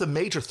 that's the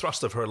major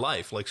thrust of her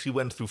life. Like, she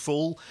went through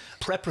full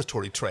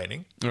preparatory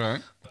training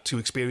to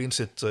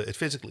experience it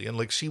physically, and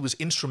like she was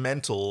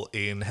instrumental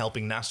in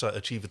helping NASA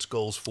achieve its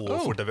goals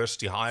for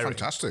diversity hiring.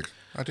 Fantastic!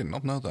 I did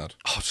not know that.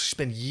 Oh, she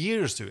spent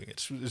years doing it.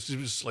 She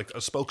was like a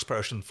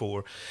spokesperson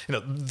for, you know,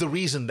 the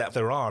reason that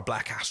there are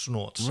black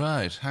astronauts.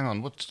 Right. Hang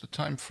on. What's the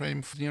time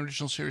frame for the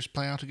original series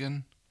play out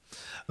again?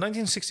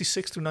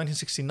 1966 through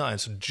 1969,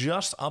 so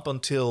just up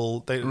until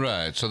they...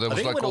 Right, so there was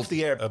I think like... it went off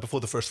the air before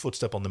the first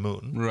footstep on the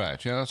moon.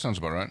 Right, yeah, that sounds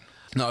about right.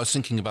 No, I was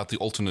thinking about the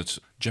alternate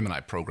Gemini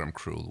program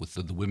crew with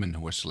the women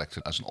who were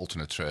selected as an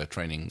alternate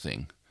training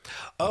thing.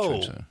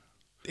 Oh,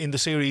 in the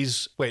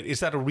series... Wait,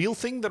 is that a real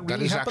thing that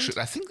really happened?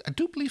 Actually, I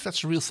do believe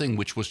that's a real thing,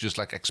 which was just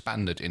like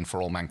expanded in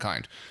For All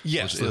Mankind.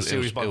 Yes, the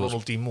series by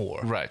Ronald D.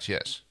 Moore. Right,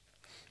 yes.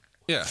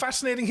 Yeah.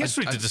 Fascinating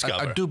history to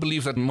discover. I do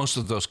believe that most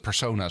of those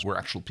personas were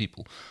actual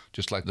people,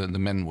 just like the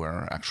men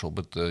were actual.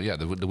 But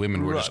the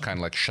women were just kind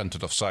of like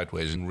shunted off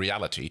sideways in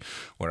reality,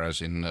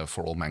 whereas in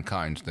For All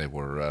Mankind they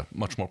were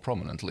much more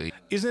prominently.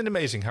 Isn't it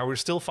amazing how we're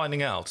still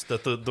finding out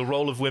that the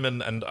role of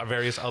women and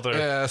various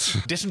other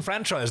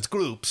disenfranchised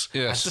groups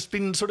has just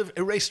been sort of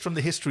erased from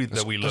the history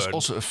that we learned? There's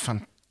also a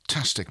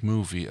fantastic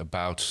movie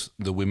about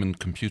the women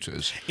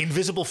computers.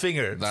 Invisible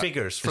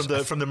Figures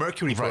from the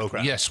Mercury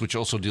program. Yes, which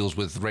also deals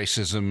with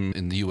racism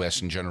in the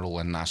US in general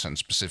and NASA in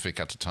specific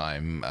at the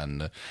time.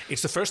 And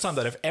it's the first time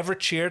that I've ever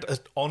cheered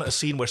on a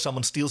scene where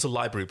someone steals a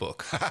library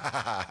book.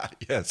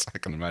 Yes, I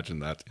can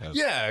imagine that. Yes.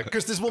 Yeah,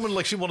 because this woman,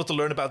 like, she wanted to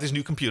learn about these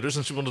new computers,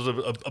 and she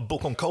wanted a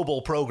book on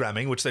COBOL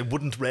programming, which they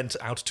wouldn't rent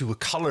out to a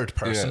colored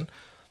person. Yeah.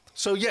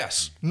 So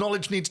yes,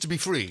 knowledge needs to be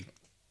free.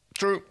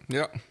 True.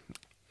 Yeah.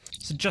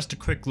 So just a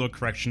quick little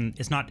correction.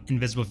 It's not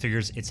Invisible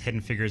Figures, it's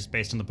Hidden Figures,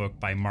 based on the book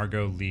by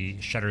Margot Lee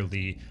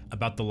Shetterly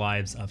about the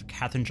lives of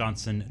Katherine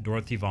Johnson,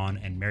 Dorothy Vaughan,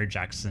 and Mary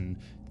Jackson,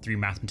 three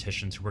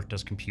mathematicians who worked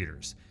as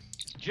computers.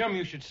 Jim,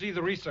 you should see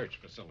the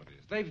research facilities.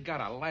 They've got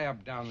a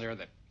lab down there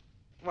that,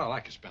 well, I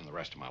could spend the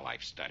rest of my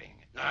life studying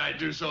it. I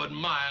do so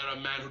admire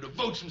a man who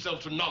devotes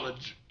himself to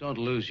knowledge. Don't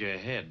lose your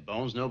head,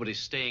 Bones. Nobody's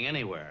staying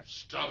anywhere.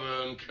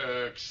 Stubborn,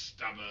 Kirk,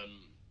 stubborn.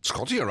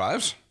 Scotty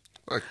arrives.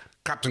 Like,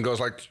 Captain goes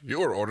like,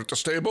 you were ordered to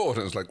stay aboard.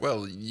 And it's like,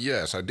 well,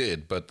 yes, I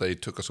did, but they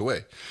took us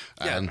away.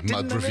 And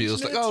Mudd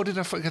reveals, like, oh, did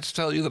I forget to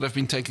tell you that I've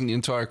been taking the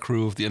entire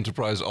crew of the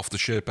Enterprise off the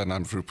ship and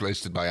I've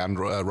replaced it by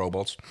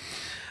robots?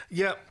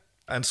 Yeah,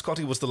 and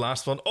Scotty was the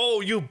last one. Oh,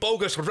 you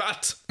bogus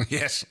rat!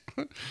 Yes.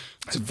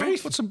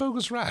 What's a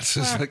bogus rat?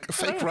 It's like a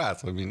fake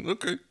rat. I mean,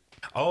 okay.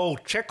 Oh,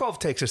 Chekhov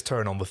takes his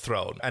turn on the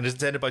throne and is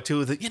attended by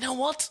two of the... You know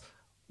what?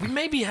 We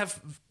maybe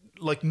have...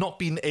 like, not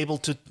being able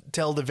to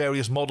tell the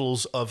various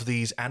models of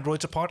these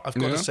androids apart, I've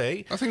got to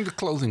say. I think the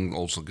clothing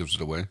also gives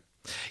it away.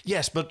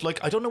 Yes, but,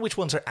 like, I don't know which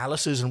ones are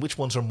Alice's and which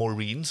ones are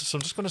Maureen's, so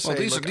I'm just going to say...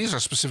 Well, these are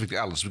specifically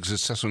Alice because it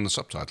says so in the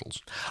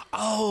subtitles.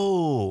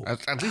 Oh!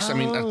 At least, I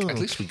mean, at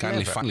least we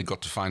finally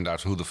got to find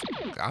out who the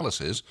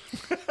Alice is.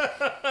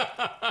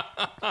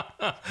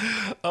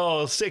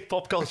 Oh, sick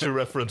pop culture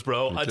reference,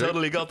 bro. I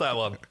totally got that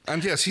one.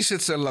 And yes, he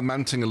sits there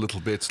lamenting a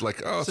little bit,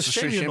 like, oh, it's a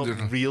shame you're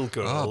not real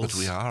girls. Oh, but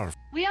we are.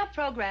 We are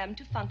programmed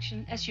to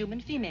function as human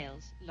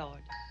females, Lord.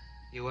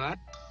 You are?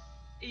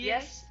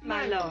 Yes,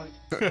 my lord.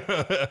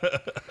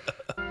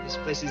 This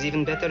place is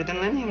even better than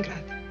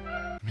Leningrad.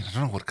 I mean, I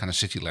don't know what kind of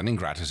city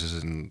Leningrad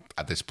is in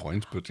at this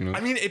point, but, you know.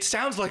 I mean, it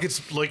sounds like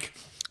it's, like,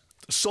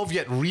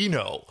 Soviet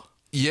Reno.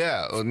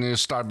 Yeah, near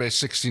Starbase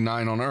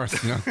 69 on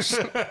Earth, you know.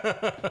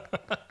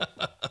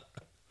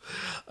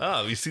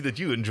 Ah, we see that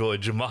you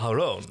enjoyed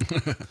Jamaharon.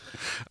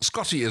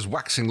 Scotty is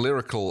waxing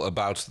lyrical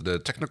about the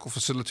technical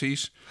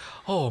facilities.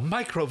 Oh,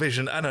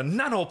 microvision and a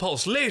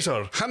nanopulse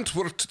laser.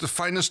 Handwork to the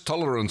finest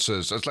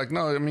tolerances. It's like,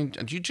 no, I mean,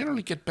 you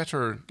generally get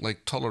better,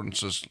 like,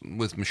 tolerances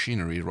with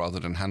machinery rather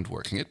than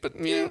handworking it. But,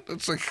 yeah,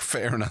 it's, like,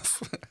 fair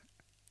enough.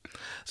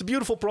 It's a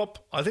beautiful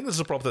prop. I think this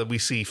is a prop that we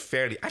see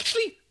fairly...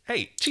 Actually,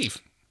 hey, Chief...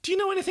 Do you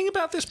know anything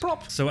about this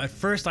prop? So at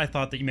first I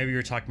thought that maybe you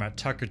were talking about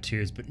Tucker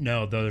tubes, but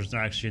no, those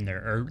are actually in there.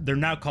 Or they're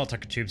now called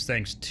Tucker tubes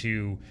thanks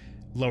to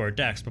Lower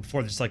Decks, but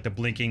before there's like the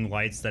blinking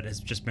lights that has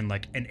just been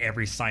like in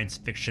every science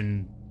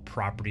fiction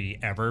property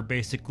ever,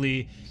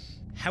 basically.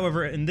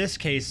 However, in this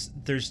case,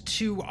 there's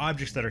two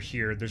objects that are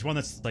here. There's one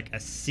that's like a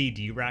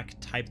CD rack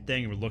type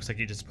thing. It looks like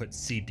you just put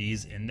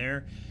CDs in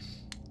there.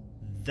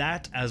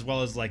 That, as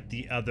well as like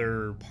the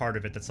other part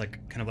of it that's like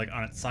kind of like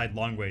on its side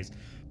long ways.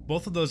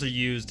 Both of those are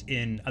used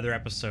in other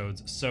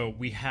episodes. So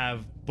we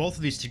have both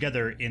of these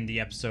together in the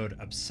episode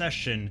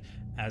Obsession,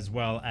 as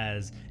well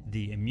as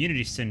the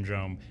Immunity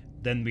Syndrome.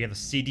 Then we have the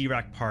CD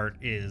rack part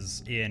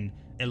is in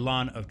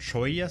Elan of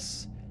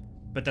Troyes,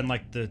 but then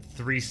like the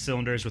 3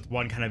 cylinders with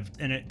one kind of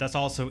in it, that's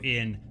also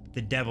in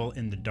The Devil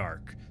in the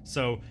Dark.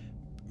 So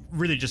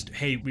really just,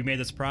 hey, we made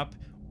this prop,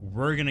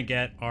 we're gonna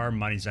get our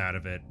monies out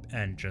of it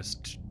and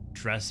just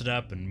dress it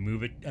up and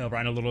move it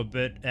around a little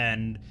bit,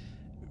 and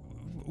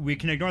we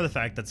can ignore the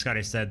fact that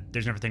Scotty said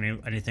there's never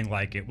anything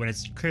like it when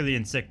it's clearly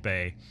in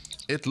sickbay.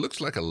 It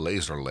looks like a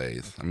laser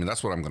lathe. I mean,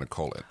 that's what I'm going to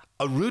call it.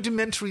 A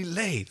rudimentary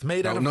lathe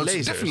made out of lasers.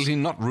 It's definitely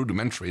not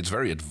rudimentary. It's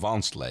very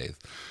advanced lathe.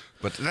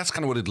 But that's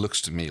kind of what it looks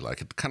to me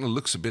like. It kind of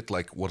looks a bit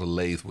like what a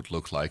lathe would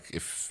look like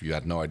if you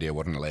had no idea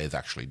what a lathe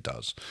actually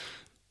does.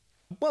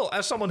 Well,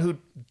 as someone who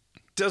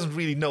doesn't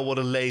really know what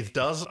a lathe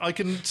does, I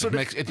can sort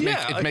of...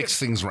 It makes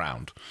things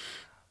round.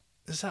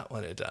 Is that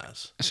what it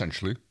does?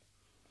 Essentially.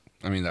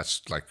 I mean,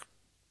 that's like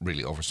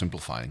really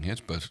oversimplifying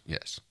it, but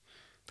yes.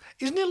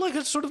 Isn't it like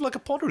a sort of like a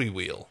pottery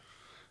wheel?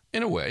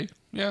 In a way,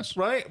 yes.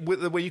 Right?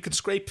 Where you can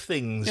scrape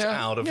things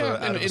out of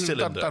a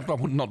cylinder. That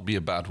would not be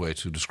a bad way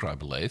to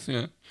describe a lathe,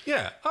 yeah.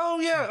 Yeah. Oh,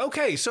 yeah,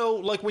 okay. So,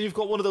 like, when you've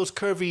got one of those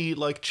curvy,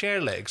 like, chair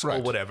legs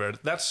or whatever,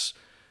 that's...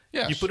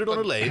 Yes, you put it on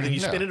a lathe and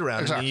you spin it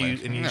around and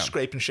you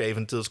scrape and shave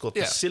until it's got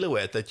the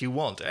silhouette that you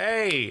want.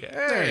 Hey!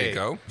 There you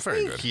go.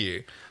 Very good. Thank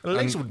you. And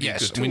legs would be a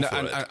good tool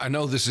for it. I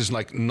know this is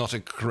like not a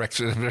correct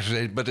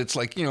interpretation, but it's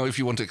like, you know, if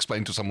you want to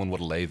explain to someone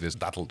what a lathe is,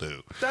 that'll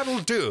do.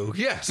 That'll do,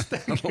 yes.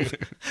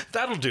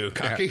 That'll do,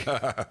 Cocky.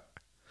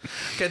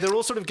 Okay, they're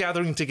all sort of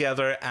gathering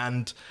together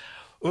and...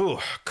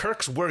 Oh,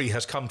 Kirk's worry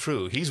has come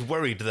true. He's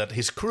worried that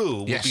his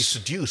crew will be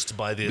seduced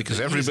by the because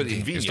everybody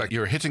is like,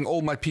 you're hitting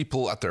all my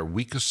people at their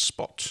weakest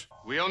spot.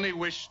 We only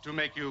wish to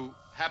make you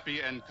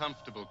happy and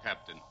comfortable,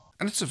 Captain.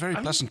 And it's a very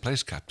pleasant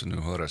place, Captain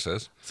Uhura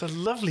says. It's a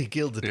lovely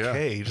gilded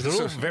cage.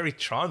 They're all very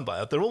charmed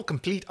by it. They're all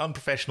complete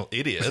unprofessional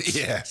idiots.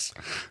 Yes.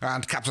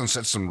 And Captain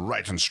sets them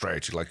right and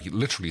straight. He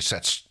literally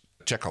sets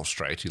Chekhov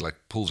straight. He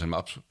pulls him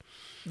up.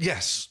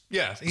 Yes.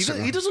 Yeah.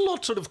 He does a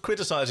lot sort of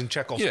criticizing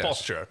Chekhov's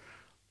posture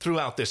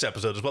throughout this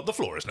episode as well. The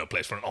floor is no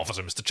place for an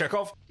officer, Mr.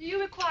 Chekhov. Do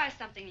you require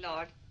something,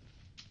 Lord?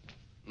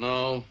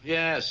 No.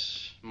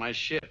 Yes. My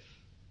ship.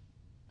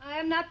 I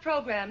am not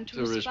programmed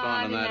to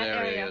respond in that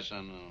area. Yes,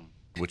 I know.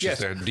 Which is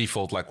their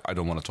default, I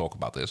don't want to talk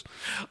about this.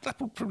 That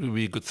would probably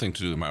be a good thing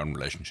to do in my own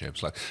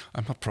relationships.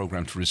 I'm not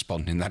programmed to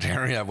respond in that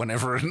area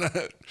whenever...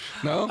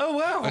 No? Oh,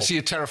 well. I see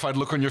a terrified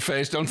look on your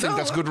face. Don't think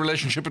that's good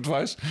relationship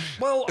advice.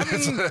 Well, I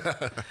mean,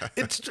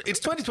 it's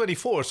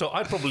 2024, so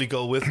I'd probably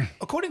go with,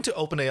 according to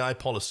OpenAI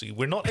policy,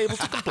 we're not able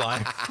to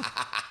comply...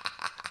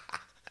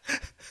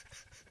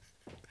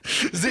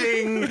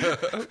 Zing!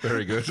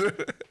 Very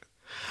good.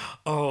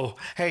 Oh,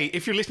 hey,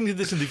 if you're listening to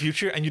this in the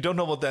future and you don't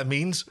know what that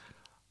means,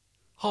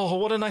 oh,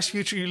 what a nice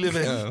future you live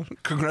in. Yeah.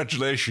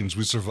 Congratulations,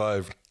 we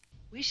survived.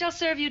 We shall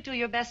serve you to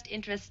your best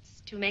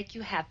interests to make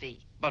you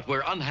happy. But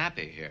we're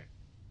unhappy here.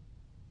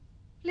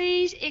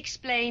 Please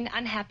explain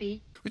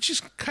unhappy. Which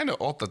is kind of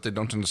odd that they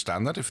don't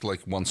understand that if,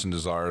 wants and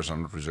desires are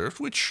not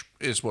reserved, which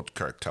is what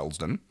Kirk tells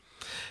them.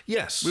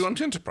 Yes. We want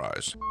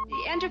Enterprise.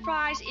 The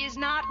Enterprise is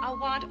not a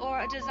want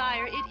or a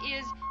desire. It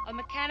is a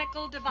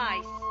mechanical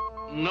device.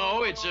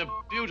 No, it's a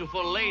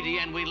beautiful lady,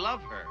 and we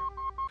love her.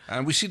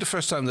 And we see the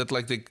first time that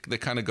they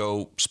kind of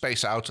go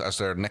space out as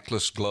their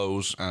necklace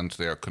glows, and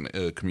they are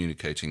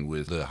communicating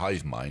with the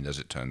hive mind, as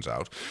it turns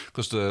out,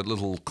 because the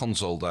little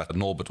console that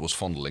Norbert was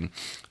fondling.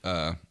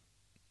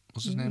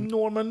 What's his name?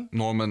 Norman.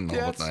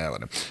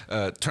 Yes.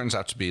 Turns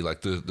out to be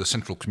the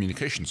central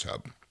communications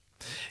hub.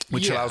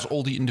 Which allows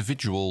all the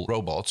individual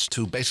robots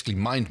to basically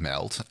mind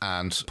meld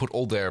and put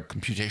all their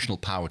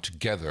computational power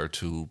together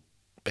to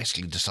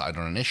basically decide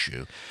on an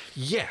issue.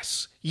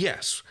 Yes.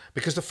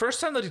 Because the first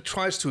time that he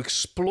tries to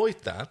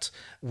exploit that,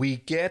 we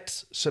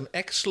get some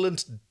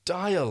excellent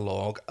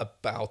dialogue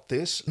about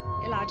this.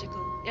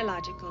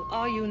 Illogical.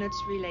 All units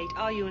relate.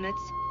 All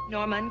units.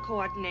 Norman,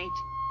 coordinate.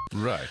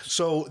 Right.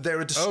 So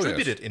they're a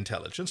distributed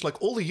intelligence.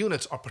 All the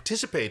units are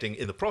participating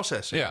in the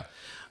processing. Yeah.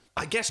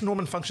 I guess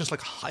Norman functions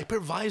like a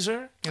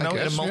hypervisor, in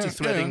a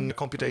multi-threading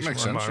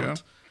computational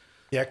environment.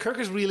 Yeah, Kirk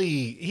is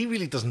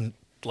really doesn't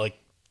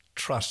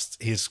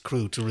trust his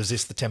crew to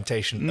resist the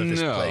temptation of this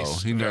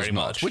place. No, he does very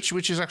not. much.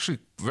 Which is actually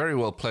very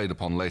well played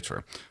upon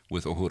later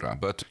with Uhura.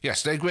 But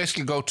yes, they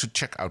basically go to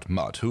check out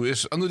Mudd, who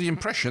is under the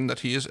impression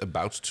that he is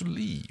about to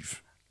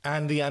leave.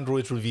 And the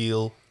androids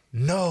reveal,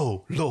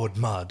 no, Lord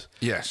Mudd.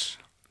 Yes.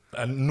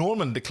 And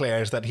Norman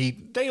declares that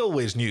they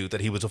always knew that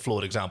he was a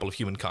flawed example of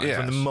humankind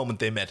from the moment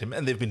they met him,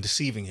 and they've been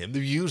deceiving him.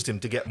 They've used him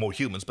to get more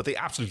humans, but they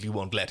absolutely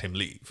won't let him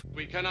leave.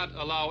 We cannot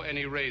allow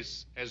any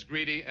race as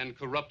greedy and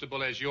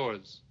corruptible as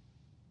yours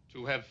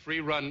to have free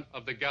run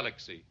of the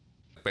galaxy.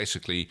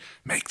 basically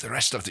make the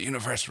rest of the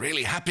universe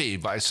really happy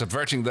by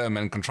subverting them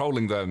and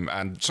controlling them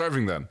and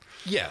serving them.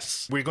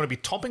 Yes. We're going to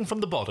be topping from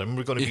the bottom.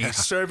 We're going to be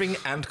serving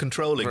and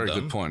controlling them.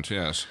 Very good point,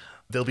 yes.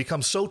 They'll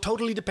become so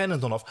totally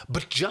dependent on us,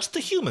 but just the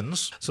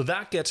humans. So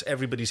that gets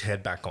everybody's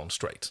head back on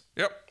straight.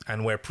 Yep.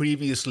 And where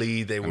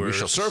previously they were... we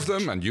shall serve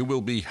them and you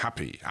will be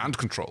happy and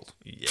controlled.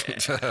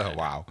 Yeah.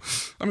 Wow.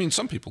 I mean,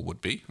 some people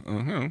would be.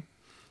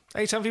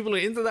 Hey, some people are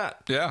into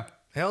that. Yeah.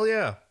 Hell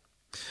yeah.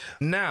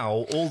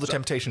 Now, all the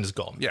temptation is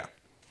gone. Yeah.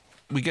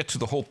 We get to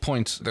the whole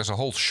point. There's a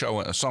whole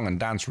show, a song and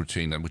dance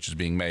routine, which is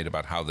being made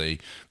about how they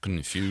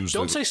confuse...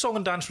 Don't say song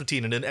and dance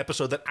routine in an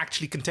episode that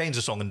actually contains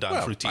a song and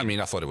dance routine. I mean,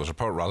 I thought it was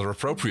rather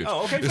appropriate.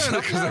 Oh, okay,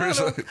 fair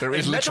enough. There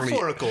is literally...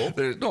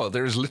 Metaphorical.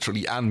 There is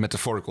literally a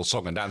metaphorical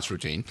song and dance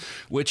routine,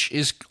 which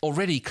is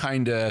already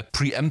kind of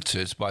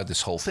preempted by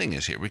this whole thing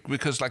is here.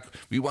 Because, like,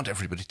 we want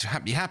everybody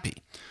to be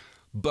happy.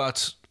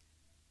 But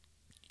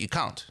you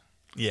can't.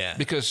 Yeah.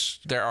 Because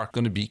there are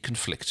going to be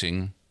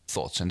conflicting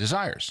thoughts and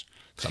desires.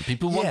 Some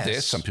people want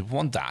this, some people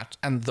want that,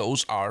 and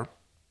those are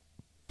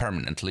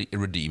permanently,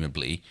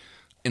 irredeemably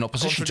in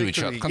opposition to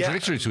each other,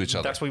 contradictory to each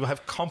other. That's why you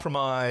have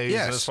compromise.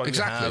 Yes,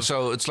 exactly.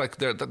 So it's like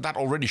that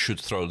already should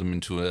throw them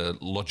into a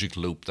logic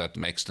loop that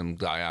makes them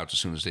die out as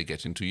soon as they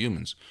get into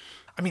humans.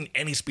 I mean,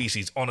 any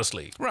species,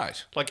 honestly.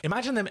 Right. Like,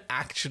 imagine them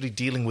actually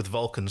dealing with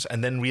Vulcans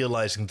and then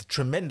realizing the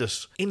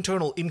tremendous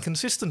internal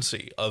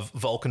inconsistency of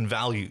Vulcan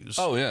values.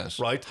 Oh, yes.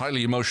 Right?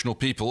 Highly emotional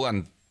people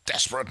and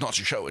desperate not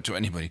to show it to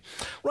anybody.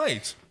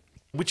 Right.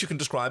 Which you can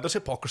describe as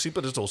hypocrisy,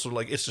 but it's also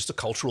like, it's just a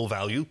cultural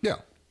value. Yeah.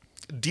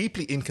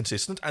 Deeply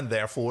inconsistent, and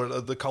therefore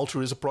the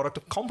culture is a product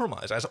of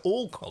compromise, as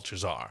all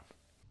cultures are.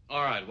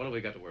 All right, what do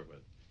we got to work with?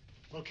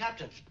 Well,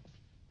 Captain,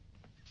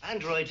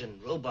 androids and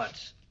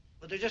robots,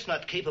 well, they're just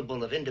not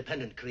capable of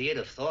independent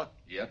creative thought.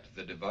 Yet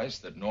the device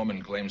that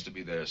Norman claims to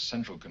be their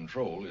central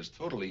control is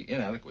totally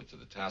inadequate to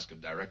the task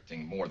of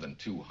directing more than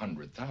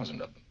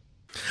 200,000 of them.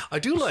 I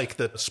do like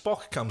that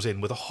Spock comes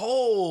in with a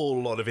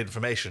whole lot of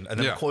information, and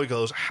then McCoy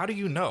goes, "How do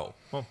you know?"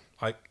 Well,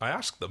 I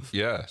asked them.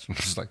 Yeah,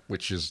 it's like,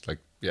 which is like,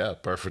 yeah,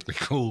 perfectly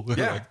cool.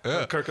 Yeah.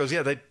 Like, Kirk goes,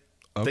 "Yeah, they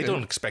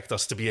don't expect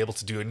us to be able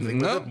to do anything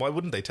with it. Why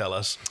wouldn't they tell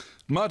us?"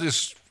 Mudd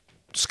is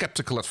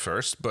skeptical at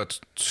first, but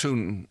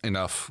soon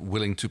enough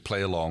willing to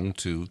play along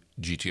to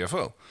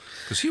GTFO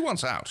because he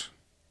wants out.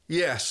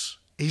 Yes.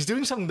 He's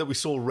doing something that we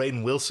saw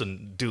Rainn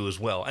Wilson do as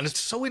well. And it's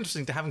so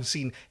interesting to having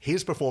seen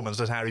his performance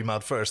as Harry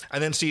Mudd first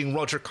and then seeing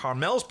Roger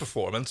Carmel's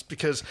performance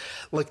because,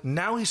 like,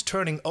 now he's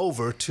turning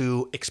over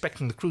to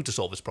expecting the crew to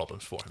solve his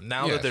problems for him.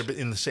 Now that they're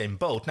in the same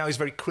boat, now he's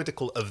very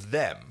critical of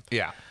them.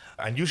 Yeah.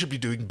 And you should be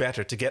doing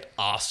better to get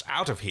us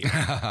out of here.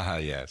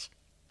 Yes.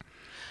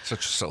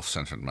 Such a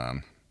self-centered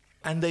man.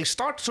 And they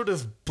start sort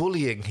of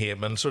bullying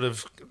him and sort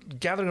of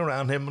gathering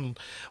around him. And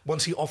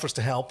once he offers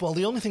to help, well,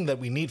 the only thing that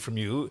we need from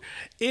you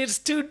is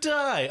to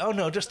die. Oh,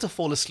 no, just to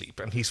fall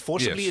asleep. And he's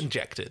forcibly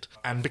injected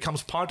and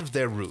becomes part of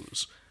their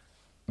ruse.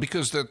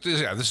 Because this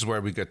is where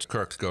we get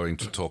Kirk going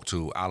to talk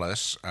to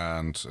Alice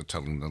and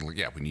telling them, like,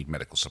 yeah, we need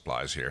medical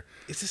supplies here.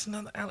 Is this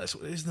another Alice?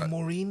 Is it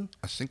Maureen?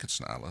 I think it's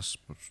an Alice.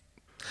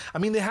 I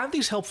mean, they have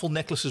these helpful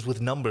necklaces with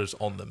numbers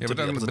on them to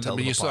be able to tell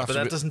them apart, but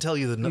that doesn't tell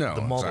you the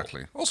model. No,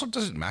 exactly. Also,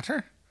 does it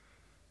matter?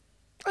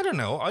 I don't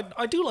know.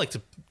 I do like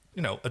to,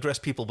 address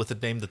people with the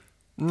name that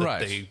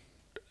they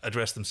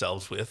address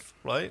themselves with,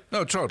 right?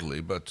 No,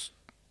 totally. But,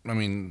 I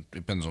mean, it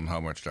depends on how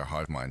much their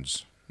hive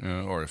minds,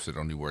 or if it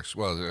only works.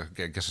 Well,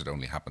 I guess it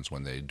only happens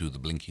when they do the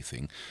blinky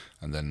thing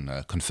and then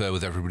confer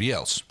with everybody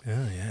else.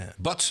 Yeah.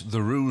 But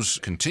the ruse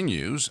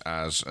continues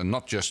as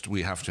not just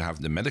we have to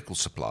have the medical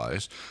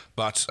supplies,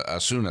 but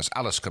as soon as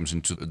Alice comes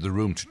into the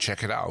room to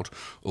check it out,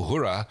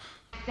 Uhura...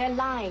 They're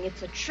lying.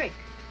 It's a trick.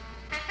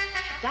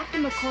 Dr.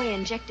 McCoy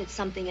injected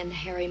something into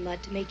Harry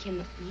Mudd to make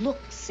him look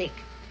sick.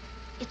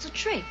 It's a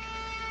trick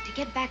to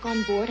get back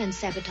on board and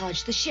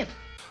sabotage the ship.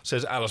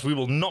 Says Alice, we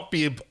will not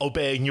be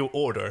obeying your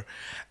order.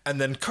 And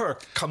then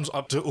Kirk comes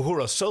up to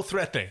Uhura, so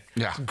threatening,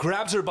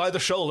 grabs her by the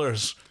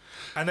shoulders,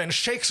 and then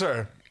shakes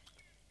her.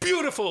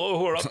 Beautiful,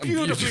 Uhura,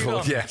 beautifully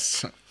done.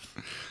 Yes.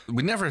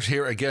 We never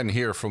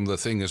hear from the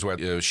thing is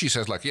where she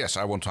says, like, yes,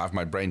 I want to have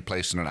my brain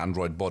placed in an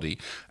android body.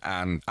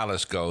 And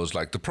Alice goes,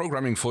 like, the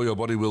programming for your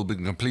body will be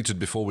completed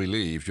before we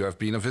leave. You have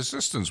been of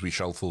assistance. We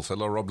shall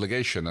fulfill our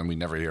obligation. And we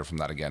never hear from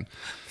that again.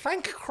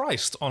 Thank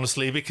Christ,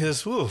 honestly,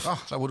 because, oof.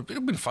 Oh, that would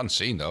have been a fun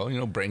scene,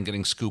 though. Brain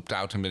getting scooped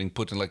out and getting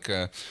put in, like,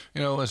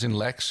 as in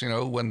Lex,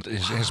 when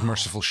his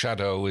merciful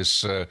shadow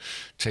is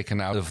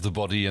taken out of the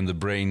body and the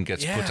brain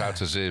gets put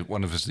out as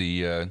one of his,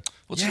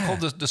 what's it called?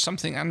 The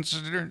something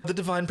answer? The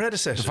divine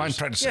predecessors. Divine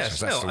predecessors,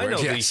 that's the word.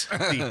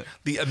 I know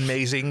the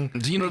amazing...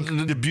 Do you know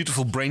the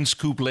beautiful brain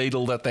scoop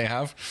ladle that they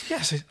have?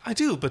 Yes, I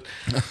do, but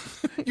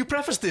you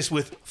preface this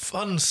with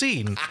fun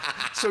scene.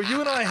 So you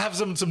and I have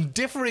some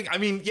differing... I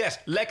mean, yes,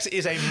 Lex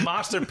is a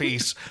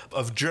masterpiece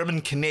of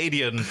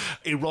German-Canadian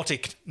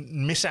erotic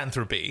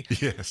misanthropy.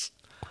 Yes.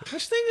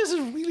 Which thing is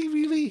a really,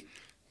 really,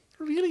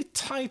 really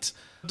tight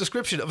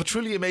description of a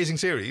truly amazing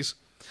series.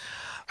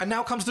 And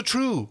now comes the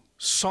true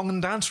song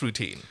and dance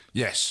routine.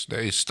 Yes,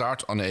 they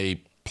start on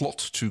a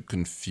plot to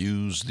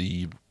confuse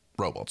the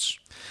robots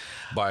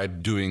by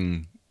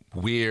doing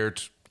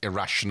weird,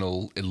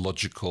 irrational,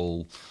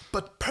 illogical,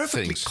 but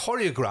perfectly things.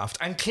 choreographed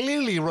and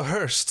clearly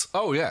rehearsed.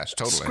 Oh yes,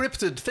 totally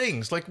scripted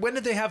things. Like, when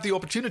did they have the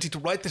opportunity to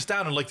write this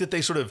down? And like, did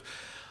they sort of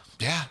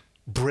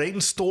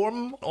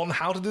brainstorm on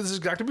how to do this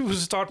exactly?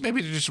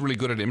 Maybe they're just really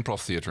good at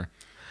improv theater.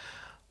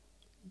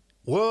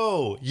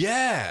 Whoa,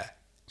 yeah.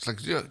 It's like,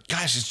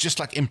 guys, it's just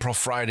like Improv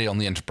Friday on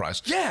the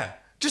Enterprise. Yeah.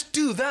 Just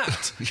do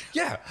that.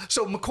 Yeah.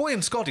 So McCoy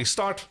and Scotty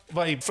start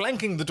by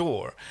flanking the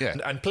door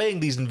and playing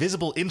these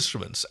invisible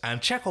instruments,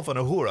 and Chekhov and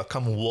Uhura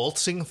come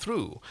waltzing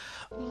through.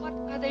 What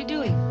are they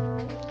doing?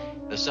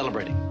 They're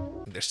celebrating.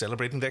 They're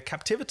celebrating their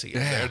captivity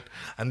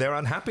and their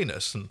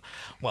unhappiness. And,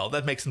 well,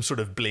 that makes them sort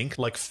of blink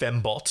like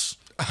fembots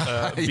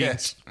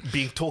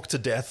being talked to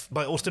death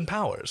by Austin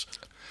Powers.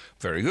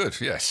 Very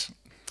good, yes.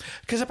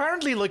 Because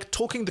apparently, like,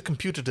 talking the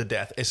computer to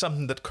death is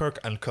something that Kirk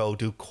and co.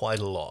 do quite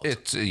a lot.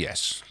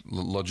 Yes.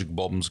 Logic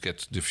bombs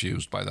get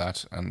diffused by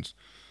that. And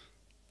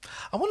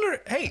I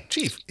wonder, hey,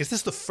 Chief, is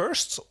this the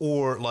first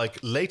or, like,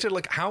 later?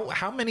 Like,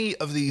 how many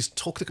of these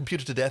talk the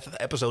computer to death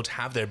episodes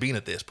have there been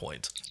at this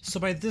point? So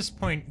by this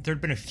point,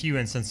 there'd been a few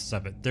instances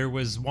of it. There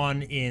was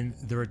one in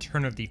The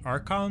Return of the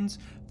Archons.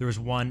 There was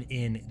one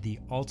in The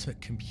Ultimate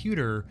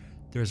Computer.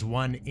 There's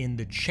one in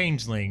The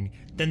Changeling.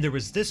 Then there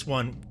was this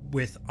one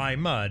with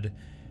iMud.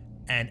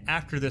 And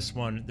after this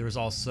one, there was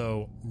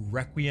also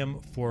Requiem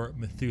for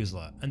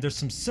Methuselah. And there's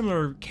some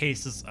similar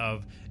cases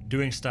of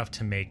doing stuff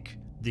to make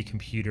the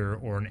computer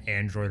or an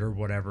android or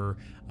whatever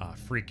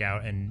freak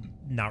out and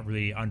not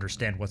really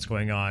understand what's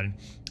going on,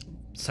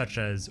 such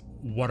as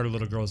What Are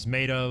Little Girls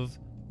Made Of?,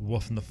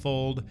 Wolf in the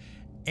Fold,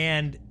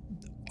 and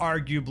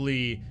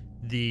arguably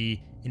the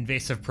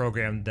invasive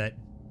program that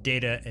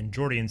Data and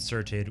Geordi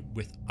inserted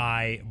with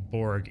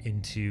Borg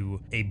into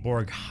a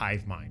Borg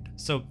hive mind.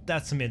 So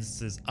that's some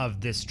instances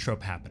of this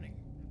trope happening.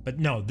 But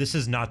no, this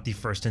is not the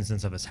first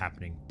instance of this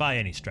happening by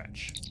any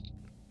stretch.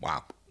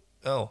 Wow.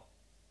 Oh.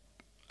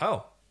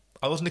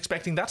 I wasn't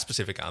expecting that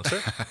specific answer.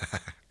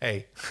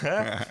 Hey.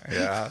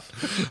 Yeah.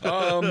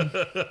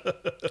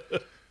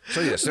 So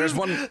yes, there's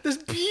one. This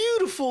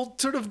beautiful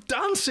sort of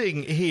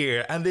dancing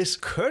here, and this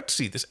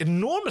curtsy, this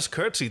enormous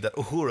curtsy that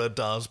Uhura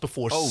does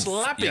before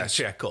slapping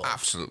Chekhov.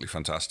 Absolutely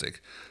fantastic.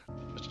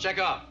 Mr.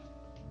 Chekhov,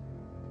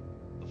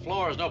 the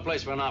floor is no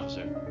place for an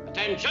officer.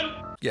 Attention!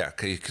 Yeah,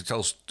 he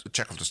tells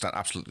Chekhov to stand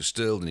absolutely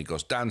still, and he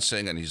goes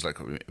dancing, and he's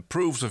like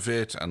approves of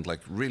it, and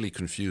like really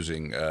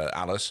confusing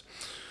Alice.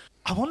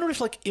 I wonder if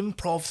like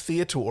improv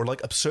theatre or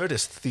like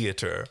absurdist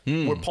theatre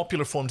were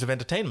popular forms of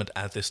entertainment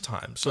at this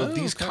time. So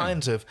these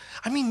kinds of...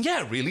 I mean,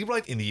 yeah, really,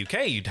 right? In the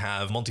UK, you'd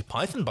have Monty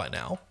Python by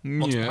now.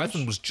 Monty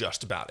Python was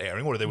just about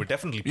airing, or they were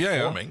definitely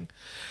performing.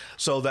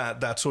 So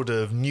that sort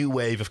of new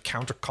wave of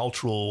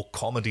countercultural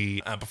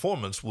comedy and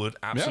performance would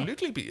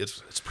absolutely be...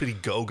 It's pretty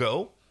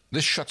go-go.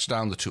 This shuts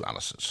down the two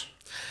Alices.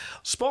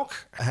 Spock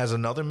has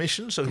another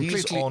mission, so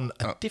he's on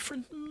a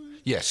different...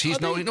 Yes, he's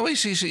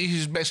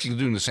basically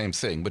doing the same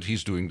thing, but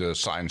he's doing the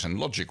science and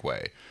logic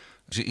way.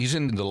 He's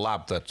in the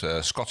lab that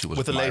Scotty was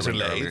with the laser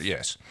lathe. Earlier.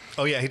 Yes.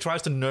 Oh yeah, he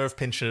tries to nerve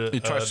pinch the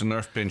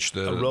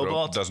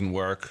robot. Doesn't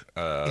work.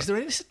 Is there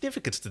any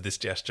significance to this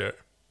gesture?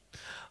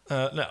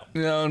 No.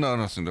 No,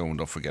 nothing.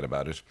 Don't forget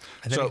about it.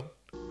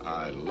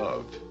 I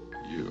love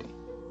you.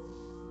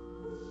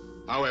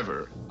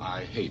 However,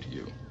 I hate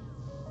you.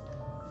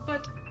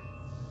 But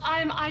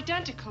I'm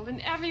identical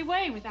in every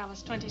way with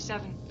Alice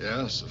 27.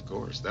 Yes, of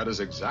course. That is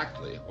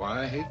exactly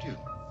why I hate you.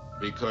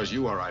 Because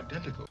you are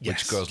identical.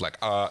 Yes. Which goes like,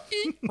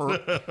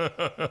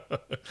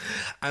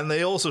 And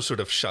they also sort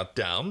of shut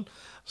down.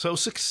 So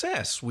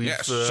success.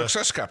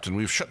 Success, Captain.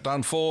 We've shut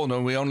down 4. No,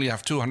 we only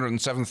have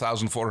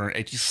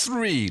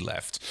 207,483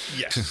 left.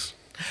 Yes.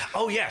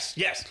 Oh, yes.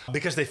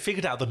 Because they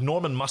figured out that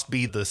Norman must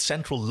be the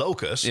central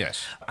locus.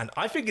 Yes. And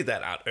I figured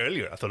that out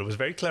earlier. I thought it was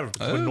very clever.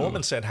 Because when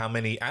Norman said how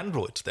many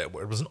androids there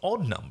were, it was an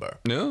odd number.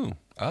 No.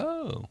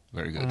 Oh,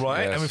 very good.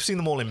 Right? Yes. And we've seen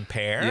them all in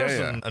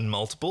pairs and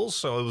multiples.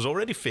 So I was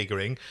already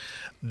figuring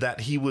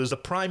that he was a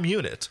prime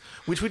unit,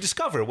 which we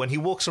discover when he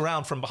walks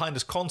around from behind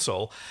his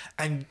console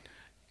and...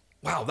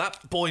 Wow,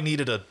 that boy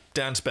needed a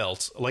dance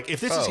belt. Like, if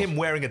this is him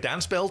wearing a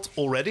dance belt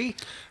already,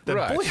 then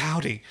boy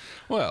howdy.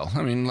 Well,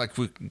 I mean, like,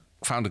 we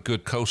found a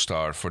good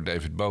co-star for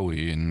David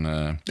Bowie in...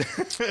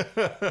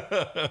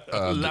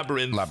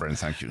 Labyrinth. Labyrinth,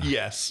 thank you.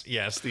 Yes.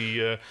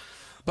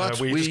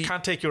 But we just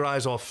can't take your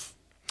eyes off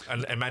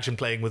and imagine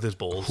playing with his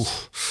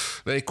balls.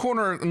 They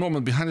corner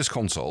Norman behind his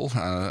console,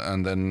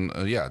 and then,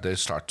 they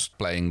start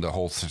playing the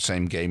whole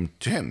same game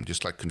to him,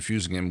 just like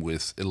confusing him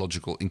with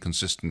illogical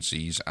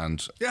inconsistencies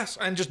and... Yes,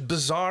 and just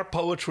bizarre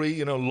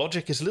poetry.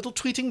 Logic is a little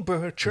tweeting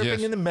bird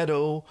chirping in the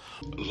meadow.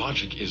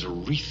 Logic is a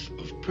wreath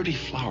of pretty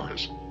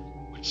flowers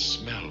which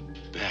smell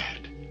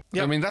bad.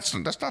 Yeah. I mean, that's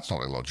not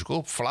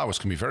illogical. Flowers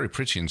can be very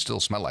pretty and still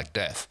smell like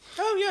death.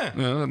 Oh, yeah.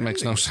 That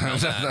makes no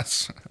sense.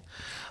 That's...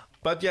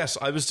 But yes,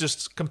 I was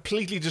just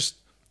completely just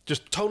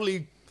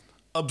totally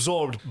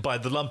absorbed by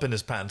the lump in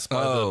his pants.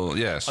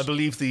 Yes. I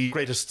believe the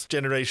Greatest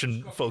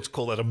Generation folks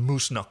call that a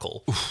moose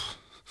knuckle.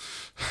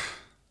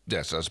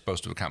 Yes, as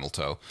opposed to a camel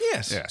toe.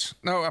 Yes. Yes.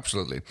 No,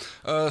 absolutely.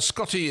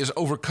 Scotty is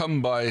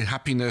overcome by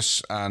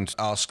happiness and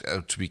asks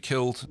to be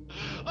killed.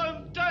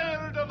 I'm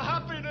tired of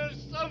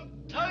happiness. I'm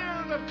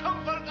tired of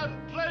comfort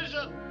and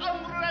pleasure.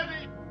 I'm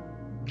ready.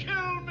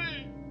 Kill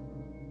me.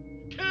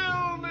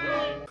 Kill me.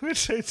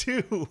 Which they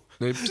do.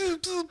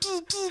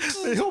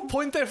 They all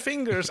point their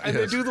fingers and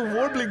they do the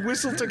warbling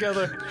whistle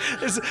together.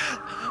 It's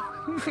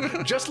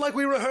just like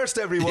we rehearsed,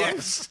 everyone.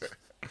 Yes.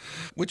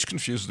 Which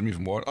confuses them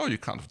even more. Oh, you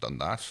can't have done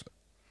that.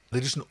 They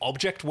do some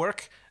object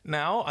work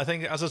now, I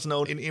think, as it's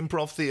known in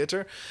improv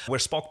theatre, where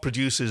Spock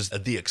produces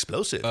the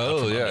explosive.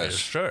 Oh, yes. His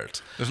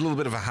shirt. There's a little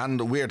bit of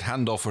a weird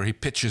handoff where he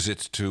pitches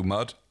it to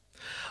Mud.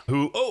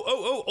 Who,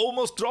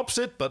 almost drops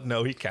it, but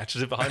no, he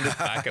catches it behind his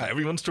back, and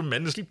everyone's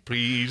tremendously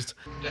pleased.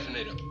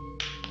 Detonator.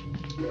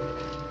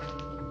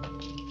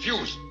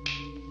 Fuse.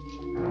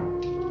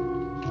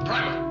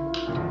 Primer.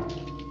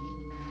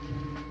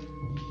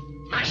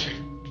 Mashie.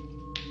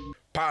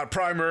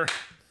 Primer.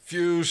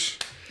 Fuse.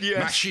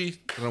 Yes. Mashie.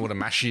 I don't know what a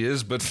mashie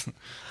is, but...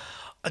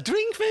 A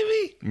drink,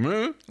 maybe?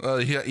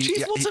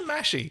 Jeez, what's a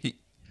mashie?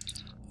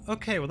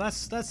 Okay, well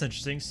that's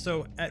interesting.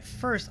 So at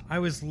first I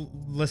was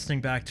listening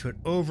back to it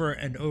over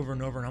and over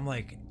and over, and I'm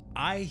like,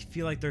 I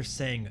feel like they're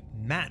saying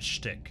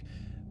matchstick,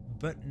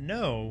 but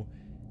no,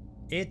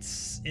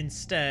 it's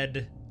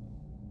instead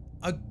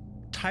a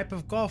type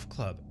of golf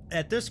club.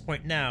 At this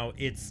point now,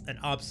 it's an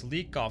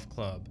obsolete golf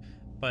club,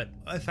 but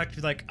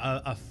effectively like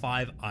a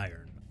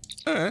 5-iron.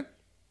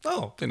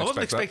 Oh, I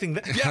wasn't expecting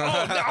that.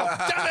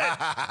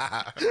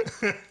 Yeah,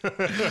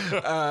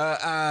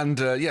 damn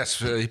it! Yes,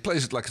 he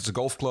plays it like it's a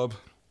golf club.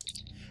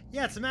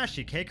 Yeah, it's a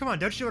mashie, okay? Come on,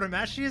 don't you know what a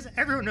mashie is?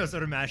 Everyone knows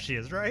what a mashie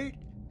is, right?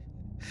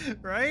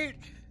 Right?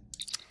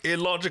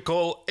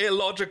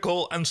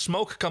 Illogical, and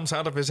smoke comes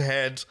out of his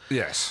head.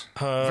 Yes.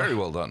 Very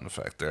well done, in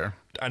fact, there.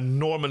 And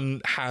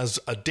Norman has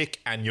a dick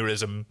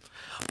aneurysm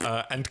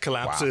and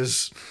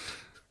collapses.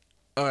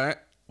 Wow. All right.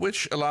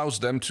 Which allows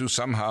them to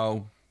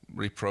somehow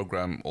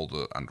reprogram all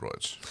the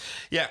androids.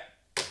 Yeah.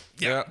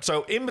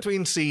 So in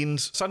between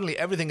scenes, suddenly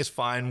everything is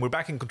fine. We're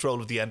back in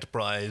control of the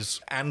Enterprise,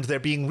 and they're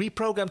being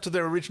reprogrammed to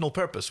their original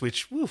purpose,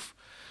 which, woof.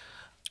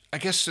 I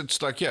guess it's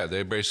like,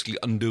 they're basically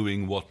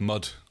undoing what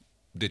Mud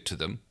did to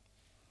them.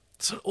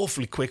 It's an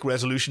awfully quick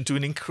resolution to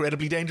an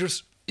incredibly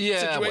dangerous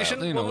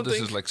situation. Well, this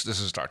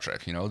is Star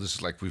Trek. This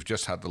is like we've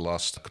just had the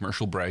last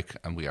commercial break,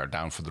 and we are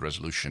down for the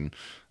resolution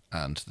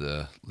and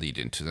the lead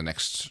into the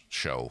next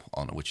show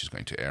on which is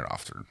going to air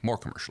after more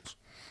commercials,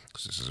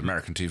 because this is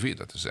American TV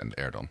that is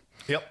aired on.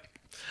 Yep.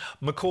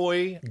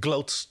 McCoy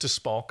gloats to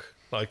Spock,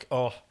 like,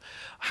 oh,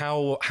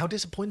 how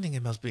disappointing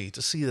it must be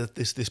to see that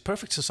this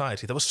perfect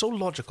society that was so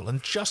logical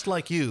and just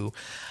like you,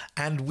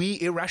 and we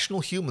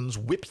irrational humans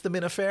whipped them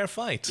in a fair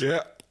fight.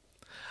 Yeah.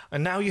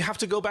 And now you have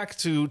to go back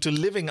to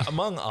living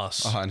among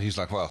us. And he's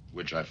like, well...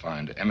 Which I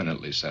find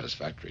eminently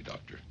satisfactory,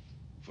 Doctor.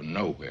 For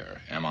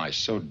nowhere am I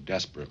so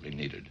desperately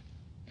needed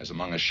as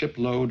among a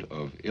shipload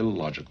of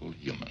illogical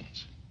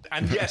humans.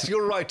 And yes,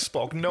 you're right,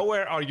 Spock.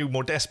 Nowhere are you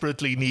more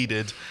desperately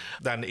needed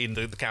than in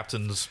the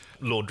captain's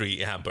laundry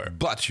hamper.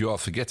 But you are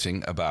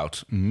forgetting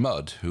about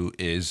Mud, who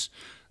is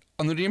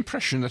under the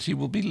impression that he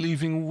will be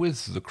leaving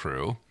with the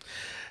crew.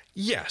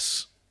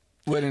 Yes.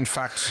 When in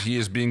fact he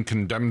is being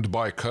condemned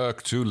by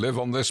Kirk to live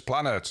on this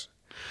planet.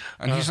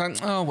 And he's like,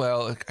 oh,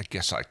 well, I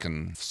guess I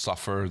can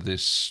suffer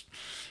this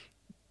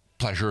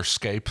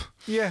pleasure-scape.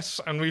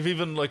 Yes, and we've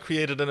even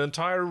created an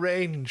entire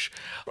range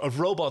of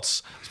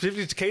robots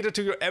specifically to cater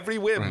to your every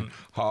whim. Right.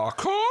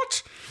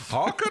 Harcourt,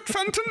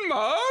 Fenton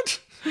Mud.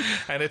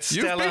 And it's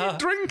Stella. You've been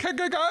drinking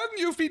again.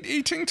 You've been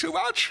eating too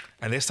much.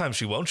 And this time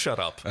she won't shut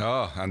up.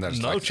 Oh, and there's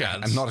no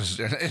chance. And not is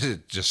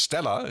it just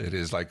Stella? It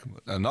is like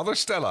another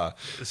Stella.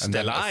 And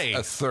then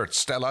a third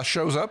Stella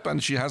shows up,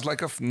 and she has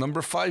like a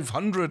number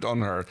 500 on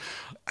her.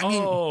 I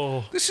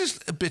mean, this is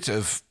a bit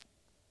of,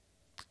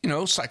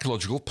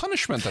 psychological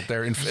punishment that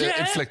they're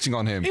inflicting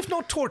on him. If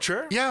not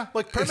torture. Yeah.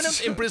 Like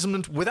permanent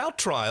imprisonment without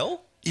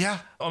trial. Yeah.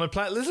 On a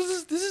planet.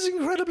 This is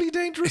incredibly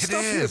dangerous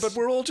stuff here, but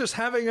we're all just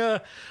having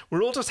a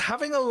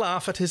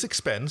laugh at his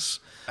expense,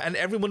 and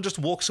everyone just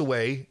walks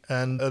away,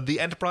 and the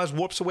Enterprise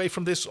warps away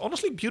from this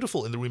honestly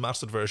beautiful in the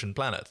remastered version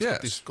planet. Yeah.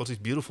 It's got these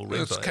beautiful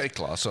rings. It's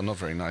K-class, so not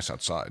very nice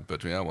outside,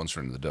 but once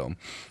we're in the dome.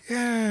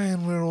 Yeah,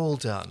 and we're all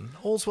done.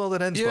 All's well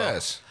that ends well.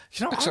 Yes.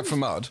 Except for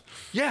Mud.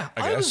 Yeah,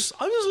 I was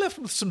left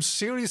with some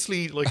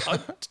seriously, I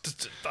found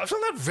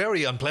that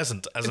very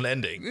unpleasant as an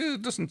ending.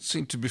 It doesn't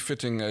seem to be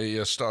fitting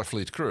a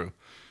Starfleet crew.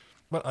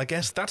 Well, I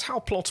guess that's how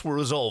plots were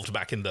resolved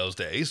back in those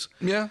days.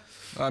 Yeah.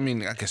 I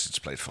mean, I guess it's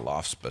played for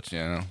laughs, but,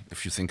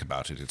 if you think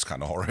about it, it's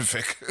kind of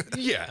horrific.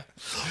 Yeah.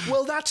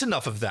 Well, that's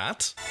enough of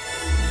that.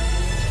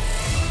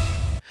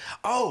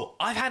 Oh,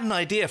 I've had an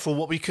idea for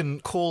what we can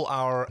call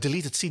our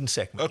deleted scene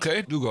segment.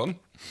 Okay, do go on.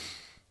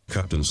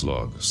 Captain's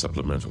log,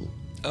 supplemental.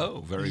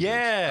 Oh, very good.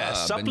 Yeah,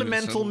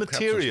 supplemental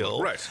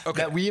material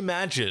that we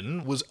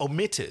imagine was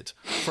omitted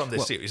from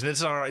this series. And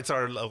it's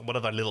one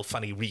of our little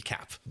funny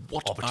recap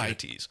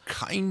opportunities. I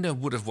kind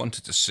of would have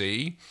wanted to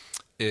see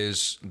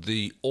is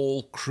the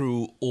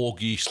all-crew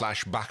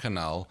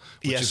orgy/bacchanal,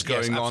 which is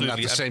going on at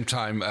the same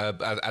time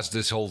as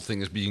this whole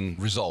thing is being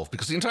resolved,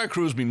 because the entire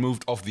crew has been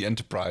moved off the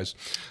Enterprise.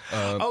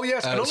 And only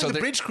the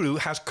bridge crew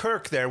has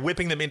Kirk there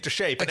whipping them into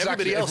shape, and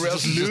everybody else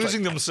is just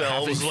losing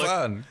themselves. Having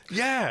fun.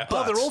 Yeah,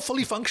 but they're all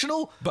fully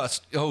functional.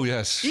 But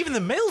yes, even the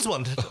males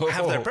want to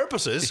have their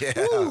purposes.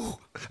 Yeah.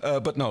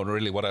 But no,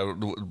 really,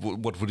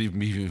 what would even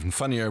be even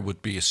funnier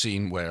would be a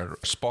scene where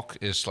Spock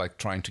is like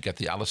trying to get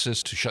the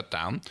Alices to shut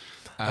down.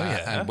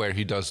 And where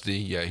he does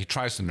he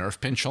tries the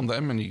nerve pinch on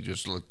them, and he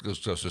just goes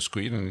to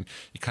squeeze, and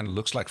he kind of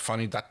looks like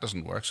funny. That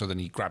doesn't work. So then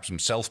he grabs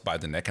himself by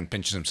the neck and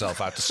pinches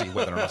himself out to see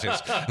whether or not he's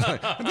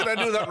like, did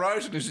I do that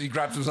right? And he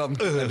grabs himself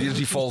and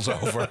he falls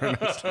over.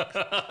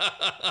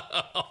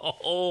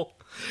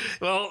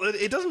 Well,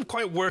 it doesn't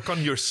quite work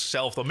on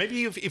yourself though.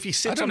 Maybe if he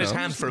sits on his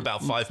hand for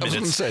about 5 minutes. I was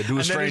going to say, do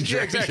a strange.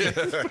 Exactly.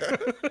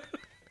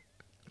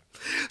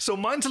 So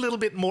mine's a little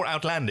bit more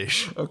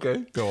outlandish.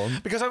 Okay, go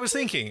on. Because I was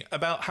thinking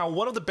about how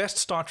one of the best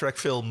Star Trek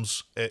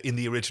films in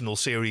the original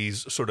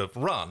series sort of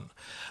run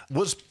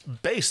was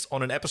based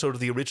on an episode of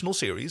the original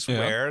series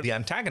where the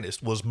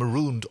antagonist was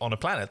marooned on a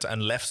planet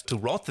and left to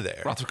rot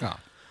there. Wrath of Khan.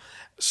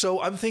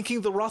 So I'm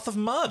thinking The Wrath of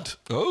Mud.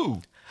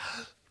 Oh.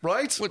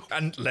 Right?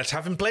 And let's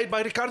have him played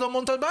by Ricardo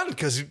Montalban,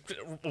 because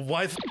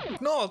why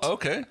not?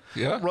 Okay,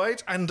 yeah.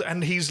 Right?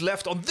 And he's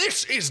left on,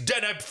 this is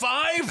Deneb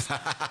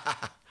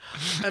 5!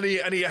 And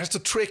he has to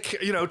trick,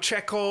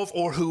 Chekhov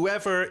or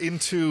whoever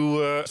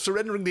into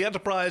surrendering the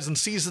Enterprise and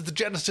seizes the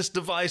Genesis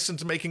device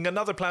into making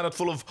another planet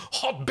full of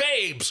hot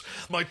babes.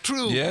 My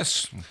true...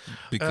 Yes,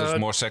 because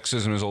more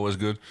sexism is always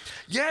good.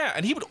 Yeah,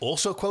 and he would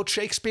also quote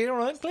Shakespeare,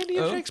 right? Plenty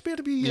of Shakespeare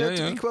to be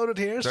quoted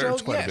here.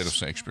 There's quite a bit of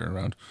Shakespeare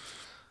around.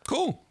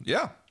 Cool,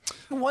 yeah.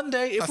 One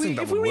day, if we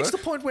reach the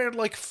point where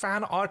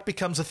fan art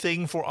becomes a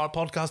thing for our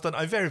podcast, then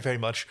I very, very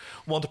much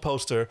want a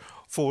poster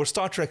for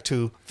Star Trek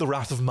II: The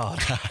Wrath of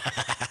Mud.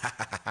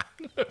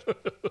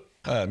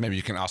 Maybe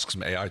you can ask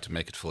some AI to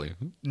make it for you.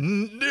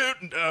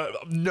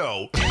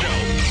 No.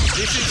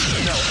 This is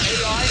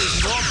AI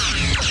is not.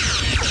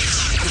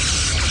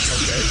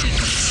 Okay.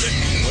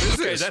 What is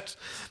this?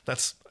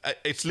 That's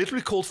it's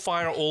literally called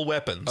Fire All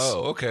Weapons.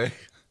 Oh, okay.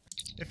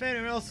 If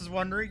anyone else is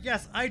wondering,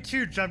 yes, I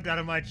too jumped out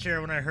of my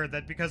chair when I heard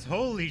that, because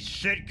holy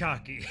shit,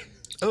 cocky.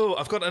 Oh,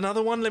 I've got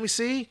another one. Let me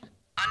see.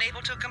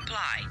 Unable to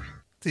comply.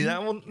 See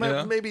that one?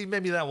 Yeah.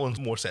 Maybe that one's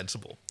more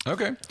sensible.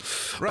 Okay.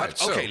 Right.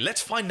 But, okay,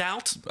 let's find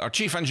out. Our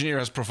chief engineer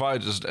has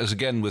provided us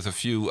again with a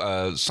few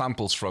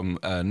samples from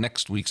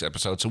next week's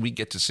episode, so we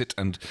get to sit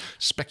and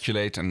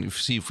speculate and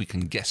see if we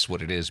can guess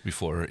what it is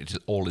before it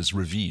all is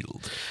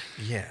revealed.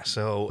 Yeah,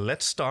 so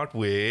let's start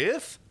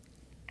with...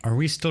 Are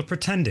we still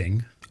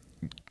pretending?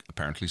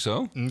 Apparently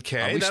so.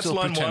 Okay, that's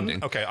line pretending?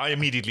 1. Okay, I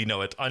immediately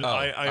know it.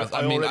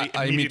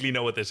 I immediately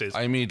know what this is.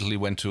 I immediately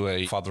went to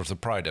a Father of the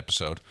Pride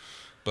episode,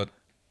 but...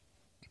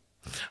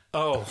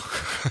 Oh.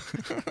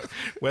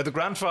 Where the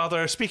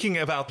grandfather, speaking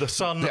about the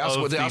son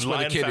of the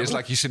lion kid family. is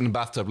like he's sitting in the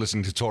bathtub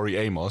listening to Tori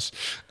Amos,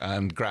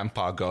 and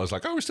Grandpa goes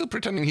like, oh, we're still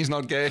pretending he's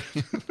not gay.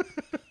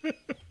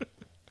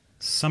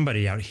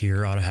 Somebody out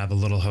here ought to have a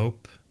little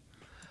hope.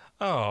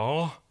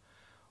 Oh.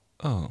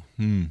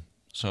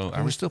 So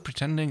are we still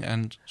pretending?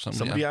 And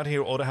somebody out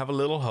here ought to have a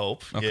little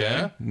hope. Okay.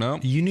 Yeah. No.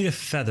 You need a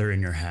feather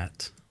in your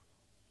hat.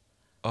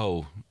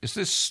 Oh, is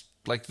this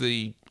like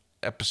the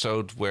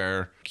episode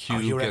where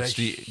Q gets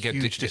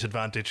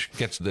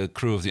gets the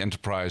crew of the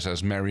Enterprise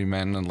as merry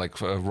men, and like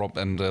Rob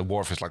and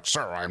Worf is like,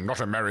 "Sir, I'm not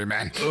a merry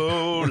man."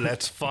 Oh,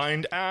 let's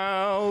find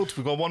out.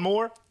 We got one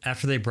more.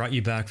 After they brought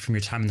you back from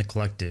your time in the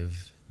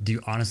Collective, do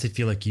you honestly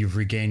feel like you've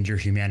regained your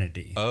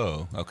humanity?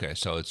 Oh, okay.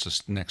 So it's a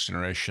Next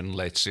Generation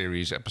late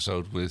series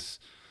episode with...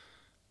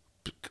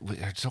 Are you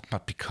talking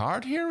about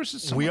Picard here? Or is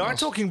it we are else?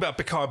 Talking about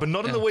Picard, but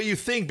not in the way you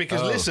think,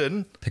 because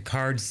listen...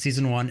 Picard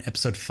Season 1,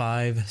 Episode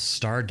 5,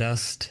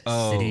 Stardust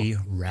City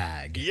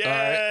Rag. Yeah! All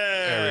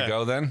right, there we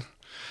go then.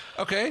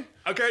 Okay.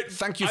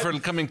 Thank you for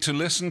coming to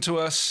listen to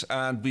us,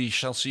 and we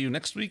shall see you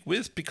next week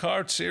with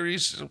Picard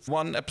Series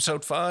 1,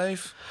 Episode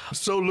 5.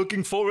 So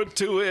looking forward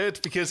to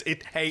it, because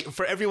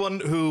for everyone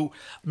who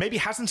maybe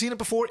hasn't seen it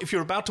before, if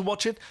you're about to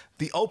watch it,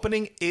 the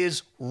opening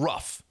is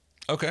rough.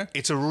 Okay.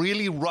 It's a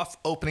really rough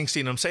opening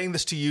scene. I'm saying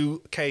this to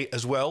you, Kay,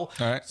 as well.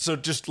 All right. So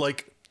just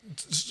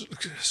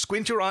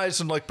squint your eyes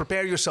and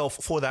prepare yourself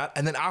for that.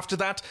 And then after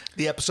that,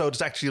 the episode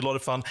is actually a lot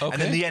of fun. Okay.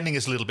 And then the ending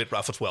is a little bit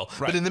rough as well.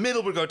 Right. But in the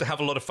middle, we're going to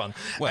have a lot of fun.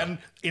 Well, and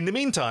in the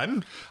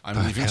meantime...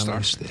 I'm leaving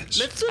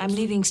Starfleet. I'm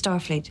leaving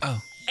Starfleet.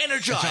 Oh.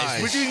 Energize.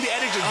 We're doing the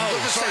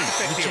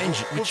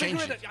energize. We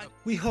change it.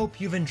 We hope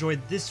you've enjoyed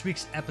this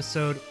week's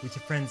episode with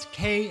your friends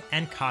Kay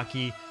and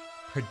Cocky.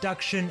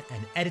 Production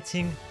and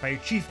editing by your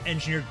chief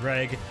engineer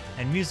Greg,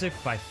 and music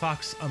by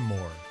Fox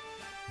Amore.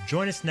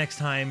 Join us next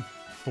time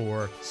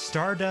for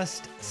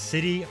Stardust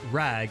City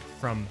Rag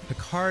from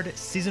Picard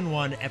Season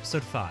 1,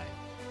 Episode 5.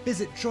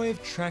 Visit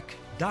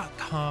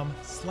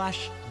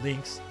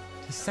joyoftrek.com/links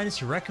to send us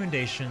your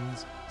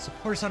recommendations,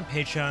 support us on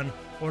Patreon,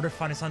 or to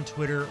find us on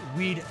Twitter.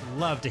 We'd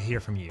love to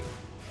hear from you.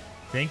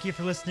 Thank you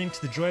for listening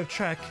to The Joy of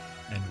Trek,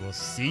 and we'll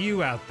see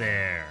you out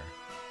there.